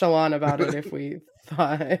nonchalant about it if we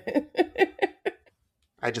thought.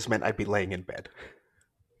 I just meant I'd be laying in bed.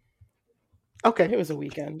 Okay. It was a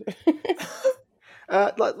weekend.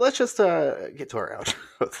 Let's just get to our outro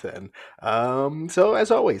then. So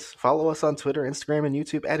as always, follow us on Twitter, Instagram, and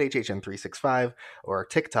YouTube at HHN365 or our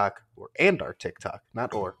TikTok,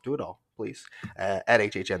 do it all, please, at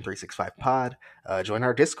HHN365pod. Join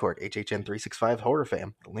our Discord, HHN365 Horror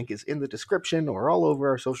Fam. The link is in the description or all over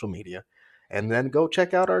our social media. And then go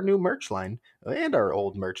check out our new merch line and our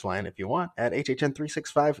old merch line if you want at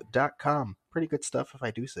HHN365.com. Pretty good stuff if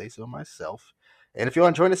I do say so myself. And if you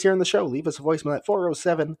want to join us here on the show, leave us a voicemail at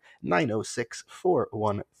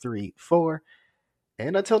 407-906-4134.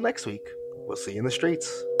 And until next week, we'll see you in the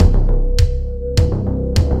streets.